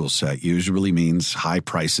Mechanics tool set usually means high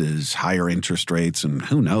prices, higher interest rates, and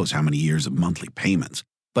who knows how many years of monthly payments.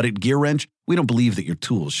 But at Gear Wrench, we don't believe that your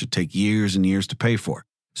tools should take years and years to pay for.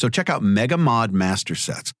 So check out Mega Mod Master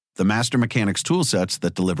Sets, the Master Mechanics tool sets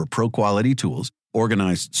that deliver pro-quality tools,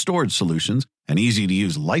 organized storage solutions, an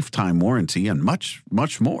easy-to-use lifetime warranty, and much,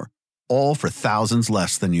 much more. All for thousands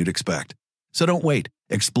less than you'd expect. So don't wait.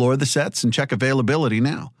 Explore the sets and check availability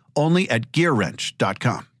now. Only at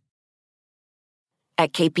GearWrench.com.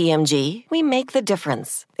 At KPMG, we make the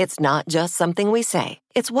difference. It's not just something we say.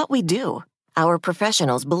 It's what we do. Our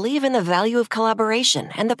professionals believe in the value of collaboration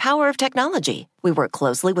and the power of technology. We work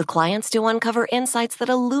closely with clients to uncover insights that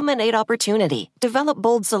illuminate opportunity, develop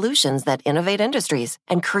bold solutions that innovate industries,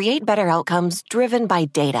 and create better outcomes driven by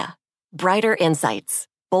data. Brighter insights,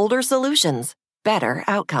 bolder solutions, better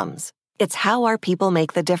outcomes. It's how our people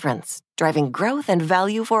make the difference, driving growth and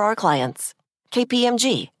value for our clients.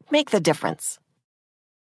 KPMG, make the difference.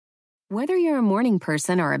 Whether you're a morning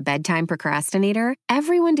person or a bedtime procrastinator,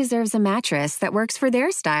 everyone deserves a mattress that works for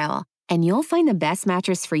their style. And you'll find the best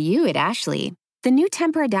mattress for you at Ashley. The new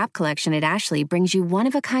Temper-Adapt collection at Ashley brings you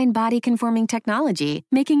one-of-a-kind body-conforming technology,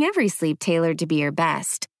 making every sleep tailored to be your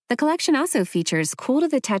best. The collection also features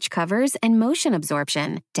cool-to-the-touch covers and motion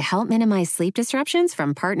absorption to help minimize sleep disruptions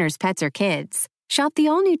from partners, pets, or kids. Shop the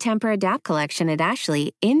all-new Temper-Adapt collection at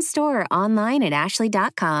Ashley, in-store or online at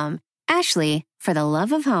ashley.com. Ashley, for the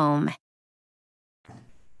love of home.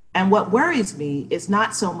 And what worries me is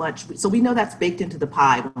not so much, so we know that's baked into the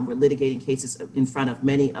pie when we're litigating cases in front of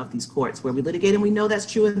many of these courts where we litigate, and we know that's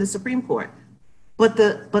true in the Supreme Court. But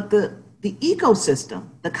the ecosystem,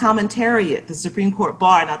 the commentariat, the Supreme Court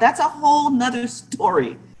bar, now that's a whole nother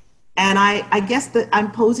story. And I guess that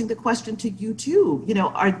I'm posing the question to you too,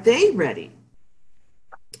 are they ready?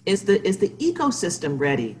 Is the ecosystem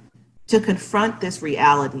ready to confront this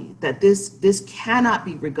reality that this cannot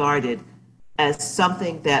be regarded as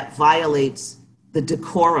something that violates the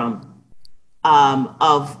decorum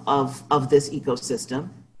of this ecosystem?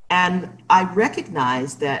 And I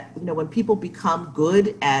recognize that when people become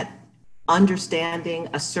good at understanding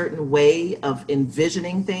a certain way of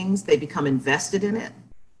envisioning things, they become invested in it.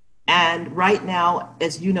 And right now,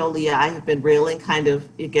 as you know, Leah, I have been railing kind of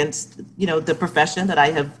against the profession that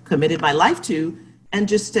I have committed my life to, and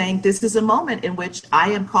just saying this is a moment in which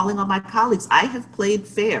I am calling on my colleagues. I have played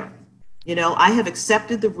fair. I have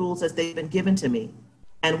accepted the rules as they've been given to me,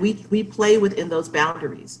 and we play within those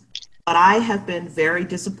boundaries. But I have been very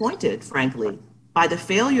disappointed, frankly, by the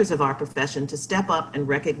failures of our profession to step up and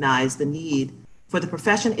recognize the need for the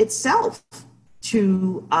profession itself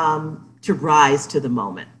to rise to the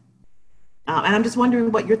moment. And I'm just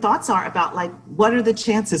wondering what your thoughts are about, what are the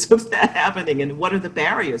chances of that happening and what are the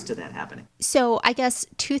barriers to that happening? So I guess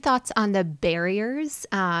two thoughts on the barriers,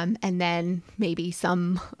 and then maybe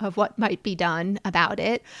some of what might be done about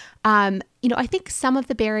it. I think some of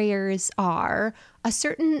the barriers are a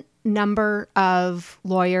certain number of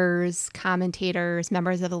lawyers, commentators,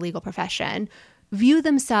 members of the legal profession view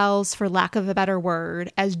themselves, for lack of a better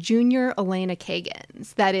word, as junior Elena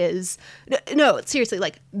Kagans. That is, no,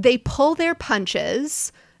 seriously, they pull their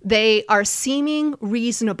punches, they are seeming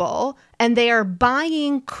reasonable, and they are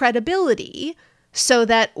buying credibility so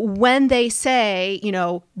that when they say,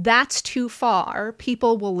 that's too far,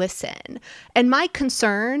 people will listen. And my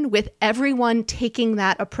concern with everyone taking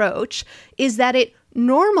that approach is that it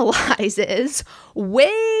normalizes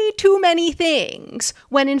way too many things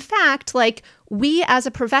when in fact, we as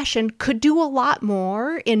a profession could do a lot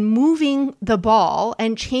more in moving the ball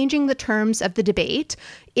and changing the terms of the debate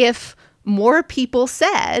if more people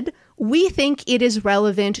said, we think it is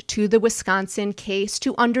relevant to the Wisconsin case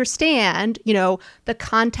to understand, the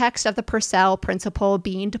context of the Purcell principle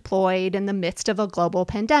being deployed in the midst of a global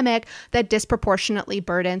pandemic that disproportionately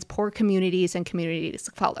burdens poor communities and communities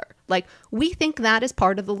of color. We think that is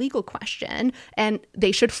part of the legal question, and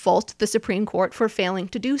they should fault the Supreme Court for failing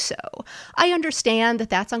to do so. I understand that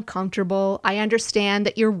that's uncomfortable. I understand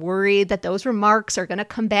that you're worried that those remarks are going to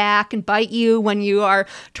come back and bite you when you are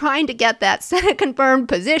trying to get that Senate-confirmed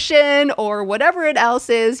position or whatever it else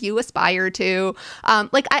is you aspire to.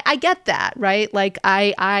 I get that, right?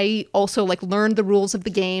 I also learned the rules of the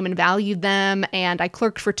game and valued them, and I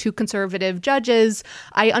clerked for two conservative judges.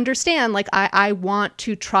 I understand, I want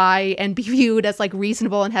to try and be viewed as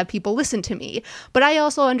reasonable and have people listen to me. But I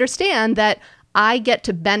also understand that I get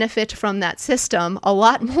to benefit from that system a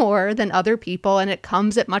lot more than other people, and it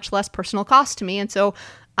comes at much less personal cost to me. And so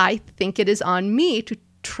I think it is on me to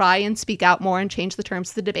try and speak out more and change the terms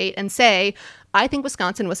of the debate and say, I think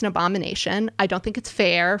Wisconsin was an abomination. I don't think it's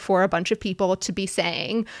fair for a bunch of people to be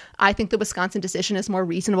saying, I think the Wisconsin decision is more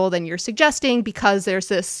reasonable than you're suggesting because there's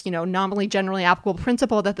this, nominally generally applicable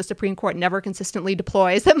principle that the Supreme Court never consistently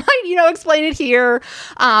deploys that might, explain it here.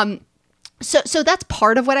 So that's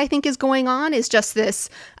part of what I think is going on, is just this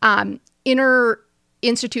inner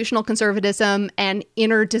institutional conservatism and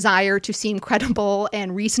inner desire to seem credible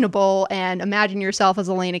and reasonable and imagine yourself as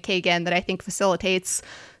Elena Kagan that I think facilitates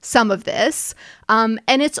some of this. And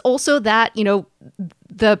it's also that,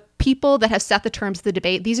 the people that have set the terms of the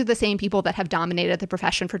debate, these are the same people that have dominated the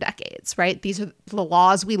profession for decades, right? These are the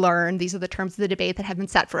laws we learn. These are the terms of the debate that have been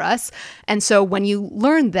set for us. And so when you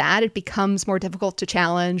learn that, it becomes more difficult to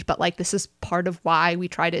challenge. But this is part of why we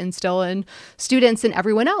try to instill in students and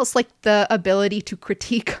everyone else, the ability to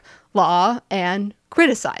critique law and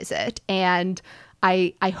criticize it. And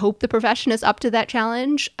I hope the profession is up to that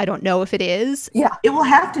challenge. I don't know if it is. Yeah, it will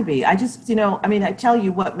have to be. I just, I tell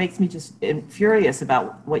you what makes me just furious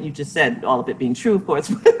about what you just said, all of it being true, of course.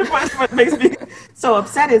 What makes me so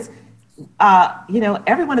upset is,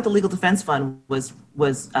 everyone at the Legal Defense Fund was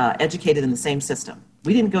educated in the same system.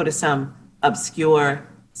 We didn't go to some obscure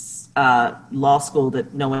law school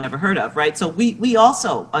that no one ever heard of, right? So we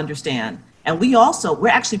also understand, and we're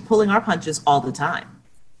actually pulling our punches all the time.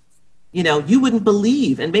 You know, you wouldn't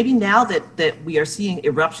believe, and maybe now that we are seeing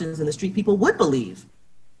eruptions in the street, people would believe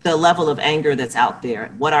the level of anger that's out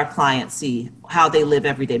there, what our clients see, how they live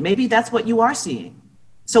every day. Maybe that's what you are seeing.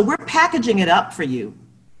 So we're packaging it up for you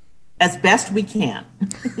as best we can,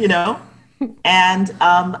 you know? And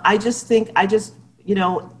I just think, you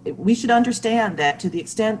know, we should understand that to the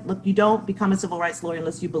extent, look, you don't become a civil rights lawyer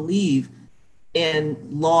unless you believe in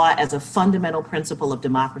law as a fundamental principle of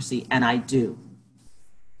democracy, and I do.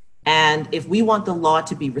 And if we want the law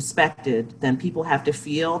to be respected, then people have to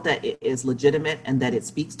feel that it is legitimate and that it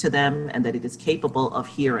speaks to them and that it is capable of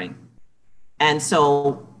hearing. And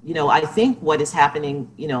so, you know, I think what is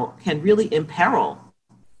happening, you know, can really imperil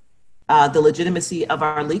the legitimacy of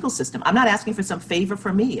our legal system. I'm not asking for some favor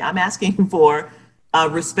for me. I'm asking for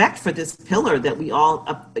respect for this pillar that we all,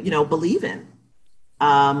 you know, believe in.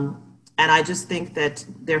 And I just think that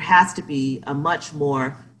there has to be a much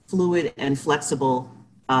more fluid and flexible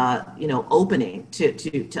you know, opening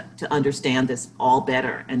to understand this all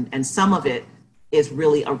better. And some of it is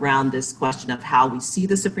really around this question of how we see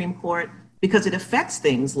the Supreme Court, because it affects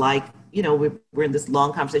things like, you know, we're in this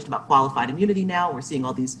long conversation about qualified immunity now. We're seeing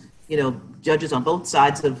all these, you know, judges on both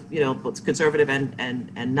sides of, you know, both conservative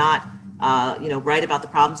and not, you know, right about the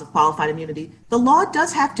problems of qualified immunity. The law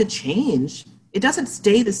does have to change. It doesn't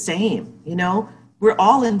stay the same, you know. We're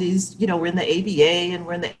all in these, you know, we're in the ABA and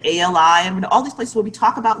we're in the ALI and we're in all these places where we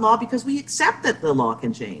talk about law because we accept that the law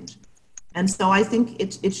can change. And so I think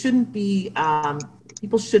it shouldn't be,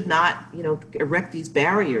 people should not, you know, erect these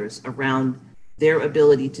barriers around their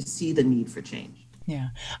ability to see the need for change. Yeah.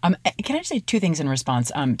 Can I just say two things in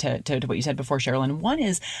response to what you said before, Sherilyn? One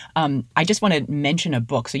is I just want to mention a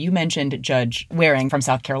book. So you mentioned Judge Waring from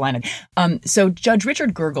South Carolina. So Judge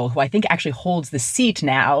Richard Gergel, who I think actually holds the seat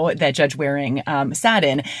now that Judge Waring sat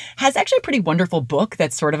in, has actually a pretty wonderful book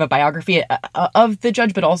that's sort of a biography of the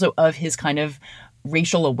judge, but also of his kind of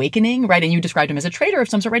racial awakening, right? And you described him as a traitor of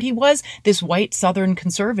some sort, right? He was this white Southern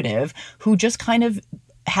conservative who just kind of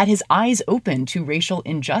had his eyes open to racial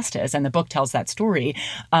injustice. And the book tells that story.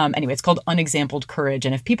 Anyway, it's called Unexampled Courage.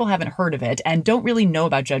 And if people haven't heard of it and don't really know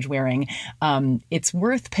about Judge Waring, it's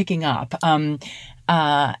worth picking up. And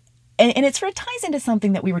it sort of ties into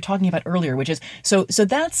something that we were talking about earlier, which is, so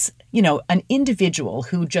that's, you know, an individual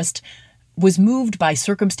who just was moved by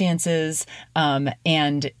circumstances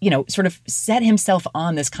and, you know, sort of set himself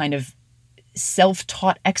on this kind of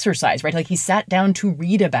self-taught exercise, right? Like he sat down to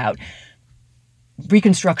read about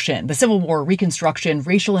Reconstruction, the Civil War, Reconstruction,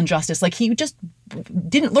 racial injustice. Like he just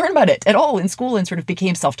didn't learn about it at all in school and sort of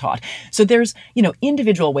became self-taught. So there's, you know,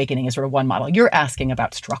 individual awakening is sort of one model. You're asking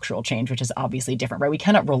about structural change, which is obviously different, right? We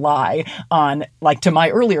cannot rely on, like, to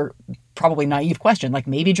my earlier probably naive question, like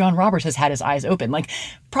maybe John Roberts has had his eyes open. Like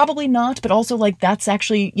probably not, but also like that's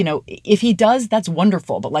actually, you know, if he does, that's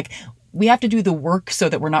wonderful. But like we have to do the work so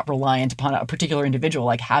that we're not reliant upon a particular individual,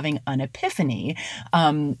 like having an epiphany.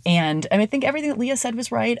 And I think everything that Leah said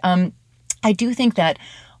was right. I do think that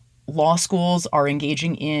law schools are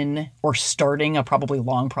engaging in or starting a probably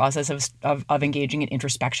long process of engaging in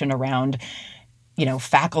introspection around, you know,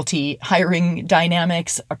 faculty hiring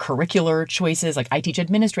dynamics, curricular choices. Like I teach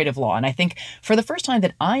administrative law. And I think for the first time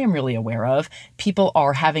that I am really aware of, people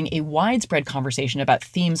are having a widespread conversation about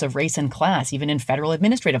themes of race and class, even in federal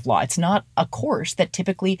administrative law. It's not a course that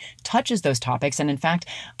typically touches those topics. And in fact,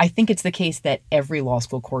 I think it's the case that every law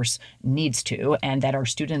school course needs to, and that our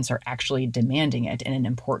students are actually demanding it in an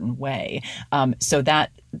important way. So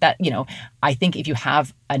that, you know, I think if you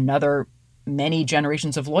have another many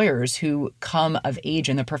generations of lawyers who come of age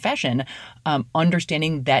in the profession,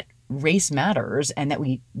 understanding that race matters and that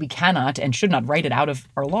we cannot and should not write it out of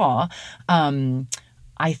our law.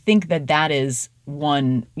 I think that is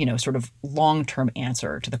one, you know, sort of long-term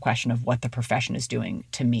answer to the question of what the profession is doing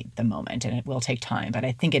to meet the moment. And it will take time, but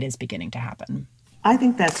I think it is beginning to happen. I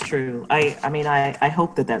think that's true. I mean, I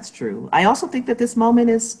hope that that's true. I also think that this moment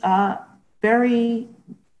is very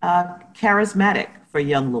charismatic for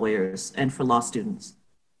young lawyers and for law students.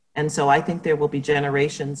 And so I think there will be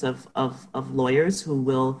generations of lawyers who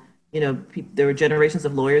will, you know, there were generations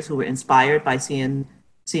of lawyers who were inspired by seeing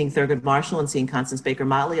Thurgood Marshall and seeing Constance Baker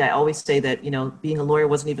Motley. I always say that, you know, being a lawyer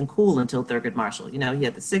wasn't even cool until Thurgood Marshall. You know, he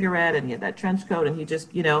had the cigarette and he had that trench coat and he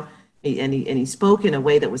just, you know, he spoke in a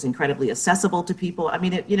way that was incredibly accessible to people. I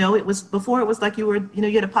mean, it was before it was like you were, you know,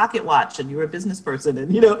 you had a pocket watch and you were a business person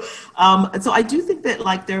and, you know, and so I do think that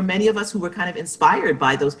like there are many of us who were kind of inspired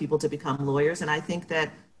by those people to become lawyers. And I think that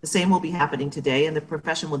the same will be happening today and the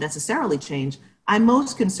profession will necessarily change. I'm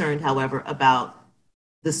most concerned, however, about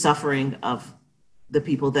the suffering of the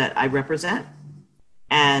people that I represent.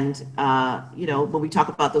 And, when we talk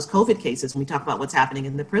about those COVID cases, when we talk about what's happening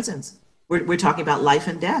in the prisons, we're talking about life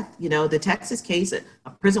and death. The Texas case, a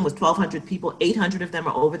prison with 1,200 people, 800 of them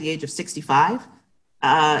are over the age of 65.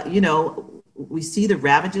 We see the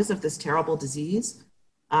ravages of this terrible disease.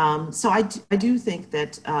 So I do think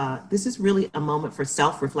that this is really a moment for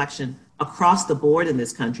self-reflection across the board in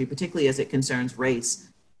this country, particularly as it concerns race.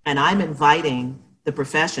 And I'm inviting the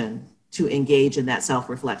profession to engage in that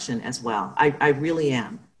self-reflection as well. I really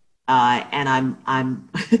am. And I'm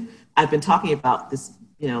I've been talking about this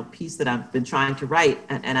piece that I've been trying to write,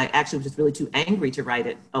 and I actually was just really too angry to write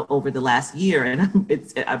it over the last year. And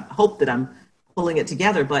I hope that I'm pulling it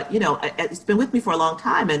together, but it's been with me for a long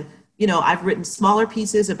time. And I've written smaller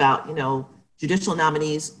pieces about judicial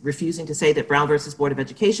nominees refusing to say that Brown versus Board of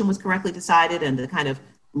Education was correctly decided, and the kind of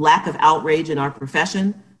lack of outrage in our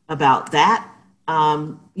profession about that.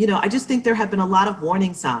 I just think there have been a lot of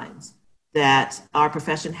warning signs that our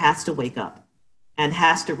profession has to wake up and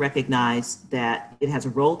has to recognize that it has a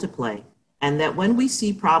role to play, and that when we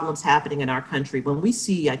see problems happening in our country,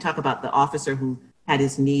 I talk about the officer who had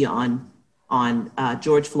his knee on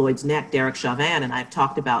George Floyd's neck, Derek Chauvin, and I've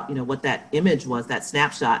talked about what that image was, that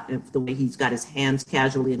snapshot of the way he's got his hands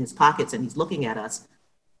casually in his pockets and he's looking at us.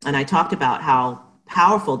 And I talked about how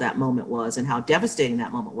powerful that moment was and how devastating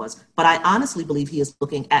that moment was. But I honestly believe he is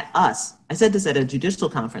looking at us. I said this at a judicial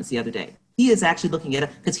conference the other day. He is actually looking at it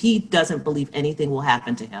because he doesn't believe anything will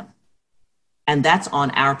happen to him. And that's on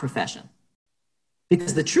our profession.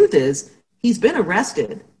 Because the truth is, he's been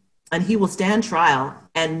arrested and he will stand trial,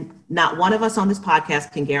 and not one of us on this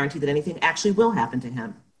podcast can guarantee that anything actually will happen to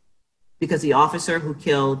him. Because the officer who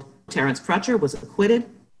killed Terrence Crutcher was acquitted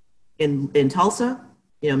in Tulsa,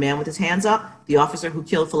 man with his hands up. The officer who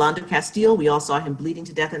killed Philando Castile, we all saw him bleeding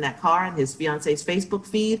to death in that car, and his fiance's Facebook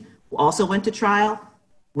feed, who also went to trial,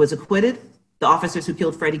 was acquitted. The officers who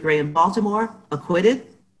killed Freddie Gray in Baltimore, acquitted,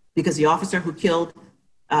 because the officer who killed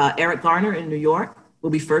Eric Garner in New York,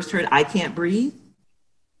 when we first heard "I Can't Breathe,"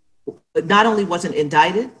 not only wasn't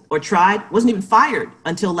indicted or tried, wasn't even fired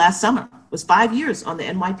until last summer. It was 5 years on the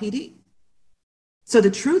NYPD. So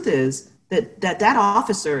the truth is that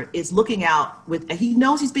officer is looking out he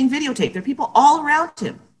knows he's being videotaped. There are people all around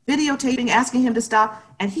him videotaping, asking him to stop.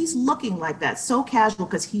 And he's looking like that, so casual,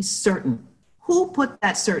 because he's certain. Who put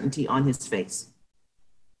that certainty on his face?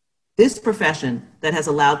 This profession that has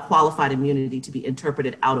allowed qualified immunity to be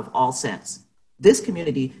interpreted out of all sense. This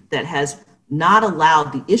community that has not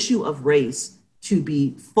allowed the issue of race to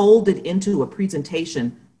be folded into a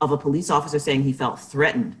presentation of a police officer saying he felt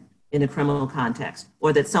threatened in a criminal context,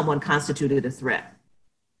 or that someone constituted a threat.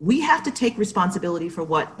 We have to take responsibility for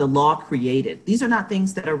what the law created. These are not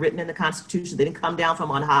things that are written in the Constitution. They didn't come down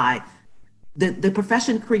from on high. The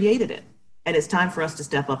profession created it, and it's time for us to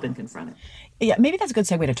step up and confront it. Yeah, maybe that's a good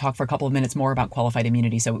segue to talk for a couple of minutes more about qualified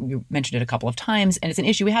immunity. So you mentioned it a couple of times, and it's an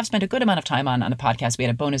issue we have spent a good amount of time on the podcast. We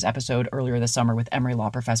had a bonus episode earlier this summer with Emory Law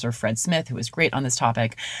professor Fred Smith, who was great on this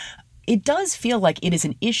topic. It does feel like it is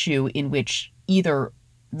an issue in which either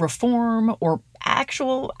reform or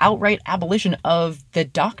actual outright abolition of the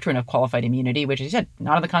doctrine of qualified immunity, which, as you said,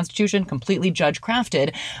 not in the Constitution, completely judge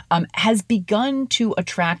crafted, has begun to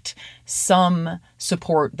attract some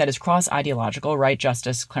support that is cross-ideological, right?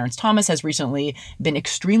 Justice Clarence Thomas has recently been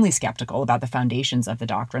extremely skeptical about the foundations of the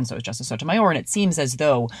doctrine. So is Justice Sotomayor, and it seems as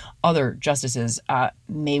though other justices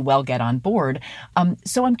may well get on board.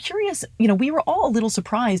 So I'm curious, we were all a little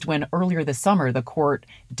surprised when earlier this summer the court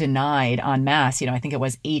denied en masse, I think it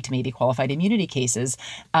was 8 maybe qualified immunity cases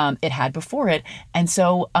it had before it. And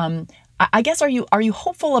so I guess, are you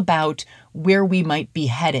hopeful about where we might be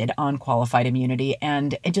headed on qualified immunity?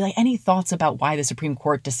 And do you any thoughts about why the Supreme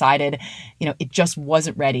Court decided, it just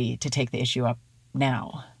wasn't ready to take the issue up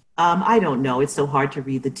now? I don't know. It's so hard to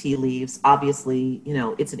read the tea leaves. Obviously,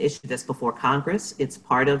 it's an issue that's before Congress. It's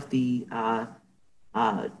part of the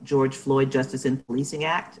George Floyd Justice in Policing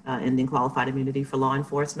Act, ending qualified immunity for law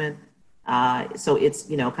enforcement. So it's,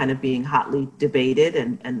 kind of being hotly debated,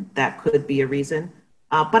 and that could be a reason.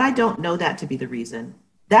 But I don't know that to be the reason.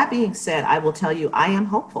 That being said, I will tell you, I am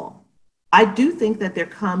hopeful. I do think that there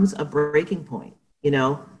comes a breaking point, in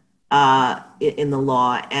the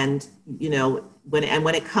law. And, when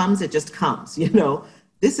it comes, it just comes,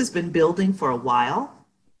 This has been building for a while.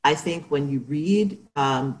 I think when you read,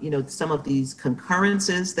 some of these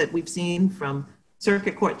concurrences that we've seen from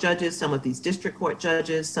circuit court judges, some of these district court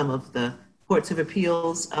judges, some of the courts of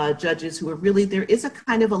appeals judges who are really, there is a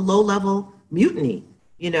kind of a low-level mutiny,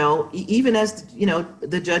 even as,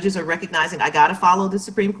 the judges are recognizing, I got to follow the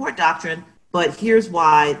Supreme Court doctrine. but here's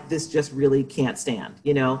why this just really can't stand,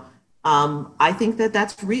 I think that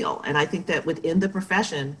that's real. And I think that within the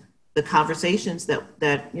profession, the conversations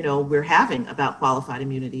that we're having about qualified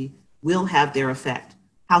immunity will have their effect.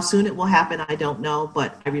 How soon it will happen, I don't know,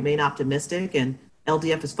 but I remain optimistic. And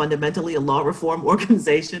LDF is fundamentally a law reform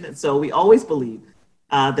organization. And so we always believe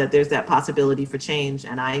that there's that possibility for change.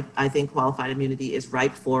 And I think qualified immunity is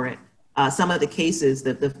ripe for it. Some of the cases,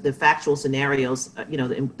 the factual scenarios,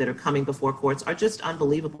 that are coming before courts are just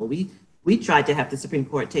unbelievable. We tried to have the Supreme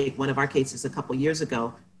Court take one of our cases a couple years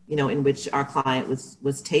ago, in which our client was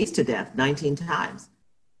tased to death 19 times.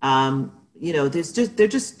 They're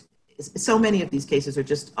just so many of these cases are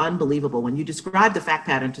just unbelievable. When you describe the fact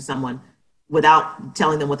pattern to someone without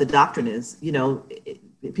telling them what the doctrine is,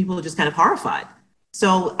 people are just kind of horrified.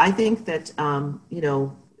 So I think that,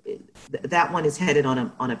 that one is headed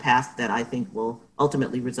on a path that I think will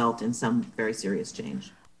ultimately result in some very serious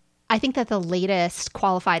change. I think that the latest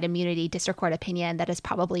qualified immunity district court opinion that is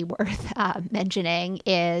probably worth mentioning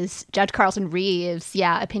is Judge Carlton Reeves'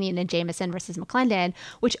 opinion in Jamison versus McClendon,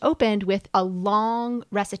 which opened with a long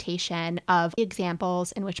recitation of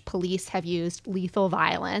examples in which police have used lethal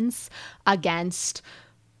violence against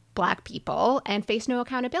Black people and face no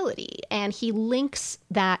accountability. And he links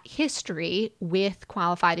that history with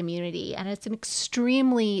qualified immunity. And it's an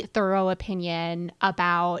extremely thorough opinion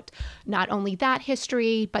about not only that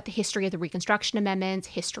history, but the history of the Reconstruction Amendments,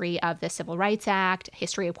 history of the Civil Rights Act,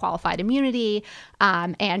 history of qualified immunity.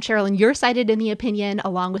 And Sherilyn, you're cited in the opinion,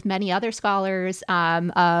 along with many other scholars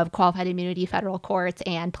of qualified immunity, federal courts,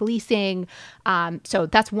 and policing. So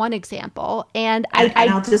that's one example. And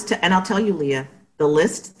I'll tell you, Leah, the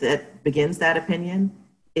list that begins that opinion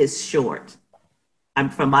is short.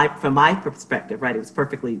 From my perspective, right? It was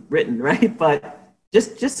perfectly written, right? But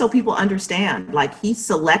just so people understand, like, he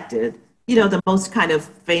selected, the most kind of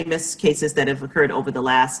famous cases that have occurred over the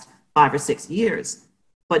last 5 or 6 years.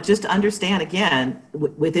 But just to understand, again,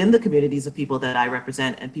 within the communities of people that I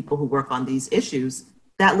represent and people who work on these issues,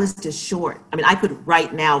 that list is short. I mean, I could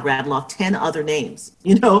right now rattle off 10 other names,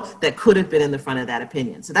 that could have been in the front of that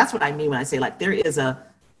opinion. So that's what I mean when I say, like, there is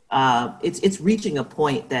it's reaching a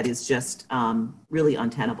point that is just really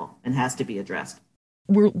untenable and has to be addressed.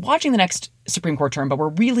 We're watching the next Supreme Court term, but we're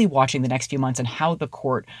really watching the next few months and how the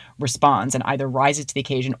court responds and either rises to the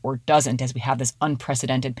occasion or doesn't, as we have this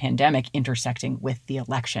unprecedented pandemic intersecting with the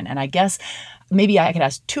election. And I guess maybe I could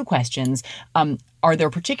ask 2 questions. Are there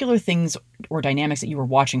particular things or dynamics that you were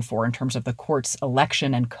watching for in terms of the court's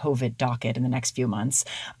election and COVID docket in the next few months?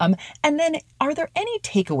 And then are there any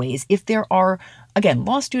takeaways if there are, again,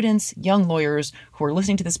 law students, young lawyers who are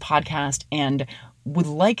listening to this podcast and would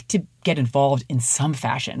like to get involved in some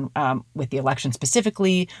fashion with the election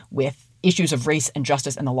specifically, with issues of race and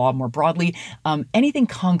justice and the law more broadly? Anything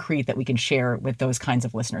concrete that we can share with those kinds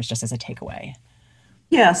of listeners just as a takeaway?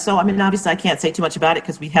 Yeah, so I mean, obviously, I can't say too much about it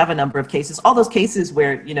because we have a number of cases. All those cases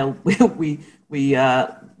where we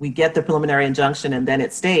get the preliminary injunction and then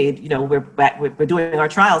it stayed. We're back. We're doing our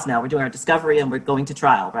trials now. We're doing our discovery and we're going to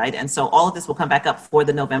trial, right? And so all of this will come back up for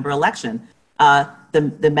the November election.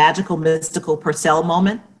 The magical, mystical Purcell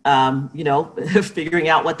moment. Figuring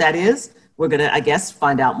out what that is. We're gonna, I guess,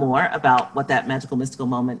 find out more about what that magical, mystical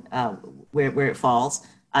moment, where it falls,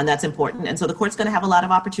 and that's important. And so the court's going to have a lot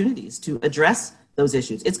of opportunities to address those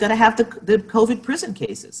issues. It's going to have the COVID prison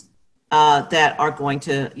cases that are going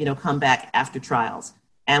to, come back after trials.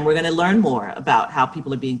 And we're going to learn more about how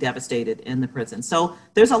people are being devastated in the prison. So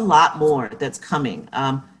there's a lot more that's coming.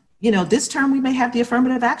 This term we may have the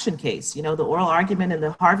affirmative action case. The oral argument in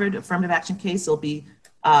the Harvard affirmative action case will be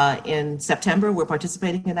in September. We're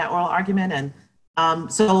participating in that oral argument.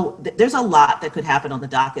 And so there's a lot that could happen on the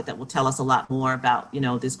docket that will tell us a lot more about,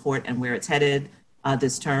 this court and where it's headed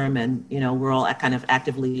this term. And, we're all kind of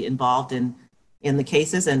actively involved in the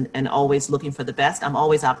cases and always looking for the best. I'm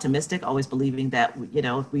always optimistic, always believing that,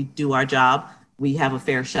 if we do our job, we have a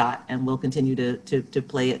fair shot and we'll continue to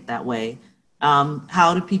play it that way.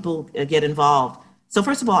 How do people get involved? So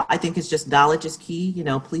first of all, I think it's just knowledge is key.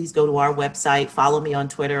 Please go to our website, follow me on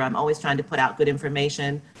Twitter. I'm always trying to put out good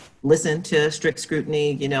information, listen to Strict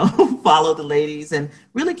Scrutiny, follow the ladies and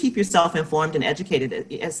really keep yourself informed and educated.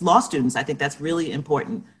 As law students, I think that's really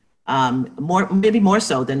important. Maybe more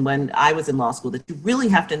so than when I was in law school, that you really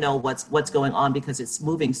have to know what's going on because it's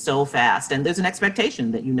moving so fast. And there's an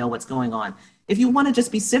expectation that you know what's going on. If you want to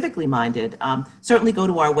just be civically minded, certainly go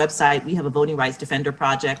to our website. We have a Voting Rights Defender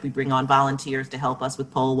project. We bring on volunteers to help us with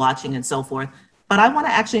poll watching and so forth. But I want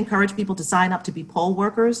to actually encourage people to sign up to be poll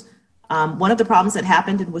workers. One of the problems that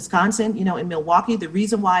happened in Wisconsin, in Milwaukee, the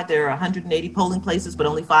reason why there are 180 polling places, but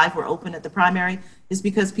only 5 were open at the primary is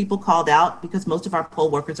because people called out because most of our poll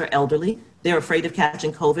workers are elderly. They're afraid of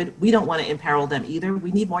catching COVID. We don't want to imperil them either.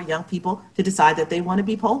 We need more young people to decide that they want to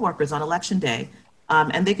be poll workers on Election Day.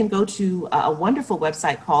 And they can go to a wonderful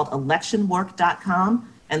website called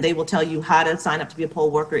electionwork.com, and they will tell you how to sign up to be a poll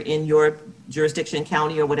worker in your jurisdiction,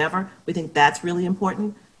 county, or whatever. We think that's really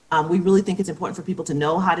important. We really think it's important for people to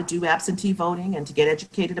know how to do absentee voting and to get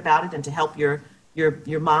educated about it and to help your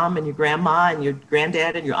mom and your grandma and your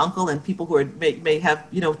granddad and your uncle and people who may have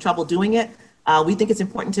trouble doing it. We think it's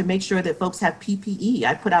important to make sure that folks have PPE.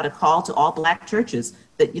 I put out a call to all Black churches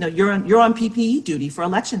that you're on PPE duty for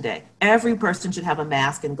Election Day. Every person should have a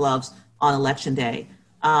mask and gloves on Election Day.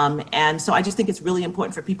 And so I just think it's really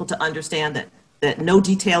important for people to understand that no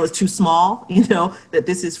detail is too small, that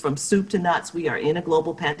this is from soup to nuts. We are in a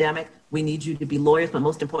global pandemic. We need you to be lawyers, but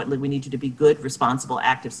most importantly, we need you to be good, responsible,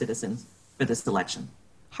 active citizens for this election.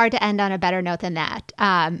 Hard to end on a better note than that.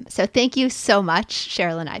 So thank you so much,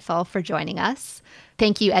 Sherrilyn Ifill, for joining us.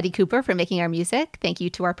 Thank you, Eddie Cooper, for making our music. Thank you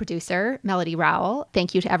to our producer, Melody Rowell.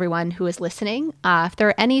 Thank you to everyone who is listening. If there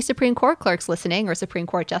are any Supreme Court clerks listening or Supreme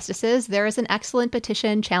Court justices, there is an excellent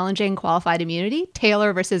petition challenging qualified immunity,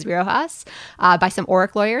 Taylor versus Riojas, by some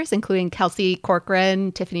ORIC lawyers, including Kelsey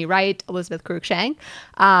Corcoran, Tiffany Wright, Elizabeth Cruikshank.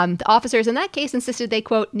 The officers in that case insisted they,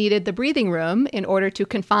 quote, needed the breathing room in order to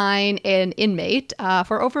confine an inmate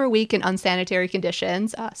for over a week in unsanitary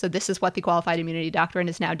conditions. So this is what the qualified immunity doctrine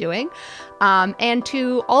is now doing. And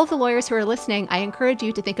to all of the lawyers who are listening, I encourage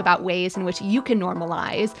you to think about ways in which you can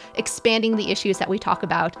normalize expanding the issues that we talk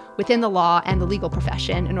about within the law and the legal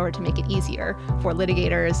profession in order to make it easier for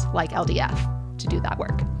litigators like LDF to do that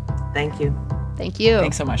work. Thank you. Thank you.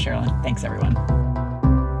 Thanks so much, Sherrilyn. Thanks, everyone.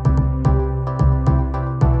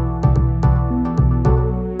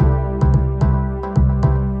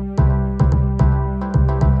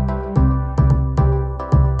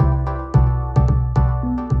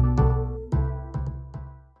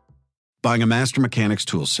 Buying a Master Mechanics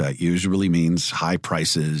tool set usually means high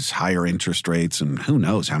prices, higher interest rates, and who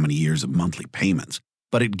knows how many years of monthly payments.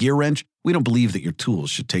 But at GearWrench, we don't believe that your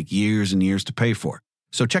tools should take years and years to pay for.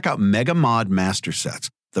 So check out Mega Mod Master Sets,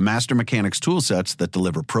 the Master Mechanics tool sets that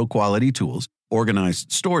deliver pro-quality tools,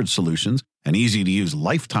 organized storage solutions, an easy-to-use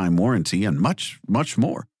lifetime warranty, and much, much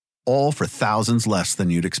more. All for thousands less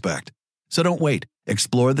than you'd expect. So don't wait.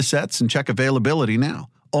 Explore the sets and check availability now.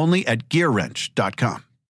 Only at GearWrench.com.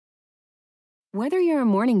 Whether you're a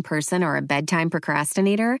morning person or a bedtime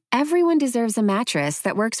procrastinator, everyone deserves a mattress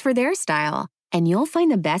that works for their style. And you'll find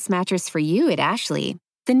the best mattress for you at Ashley.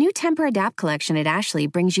 The new Tempur-Adapt collection at Ashley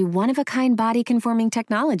brings you one-of-a-kind body-conforming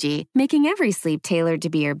technology, making every sleep tailored to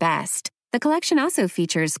be your best. The collection also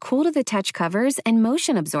features cool-to-the-touch covers and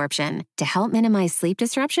motion absorption to help minimize sleep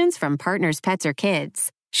disruptions from partners, pets, or kids.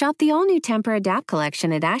 Shop the all-new Tempur-Adapt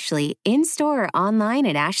collection at Ashley, in-store or online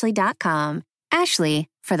at ashley.com. Ashley,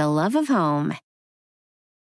 for the love of home.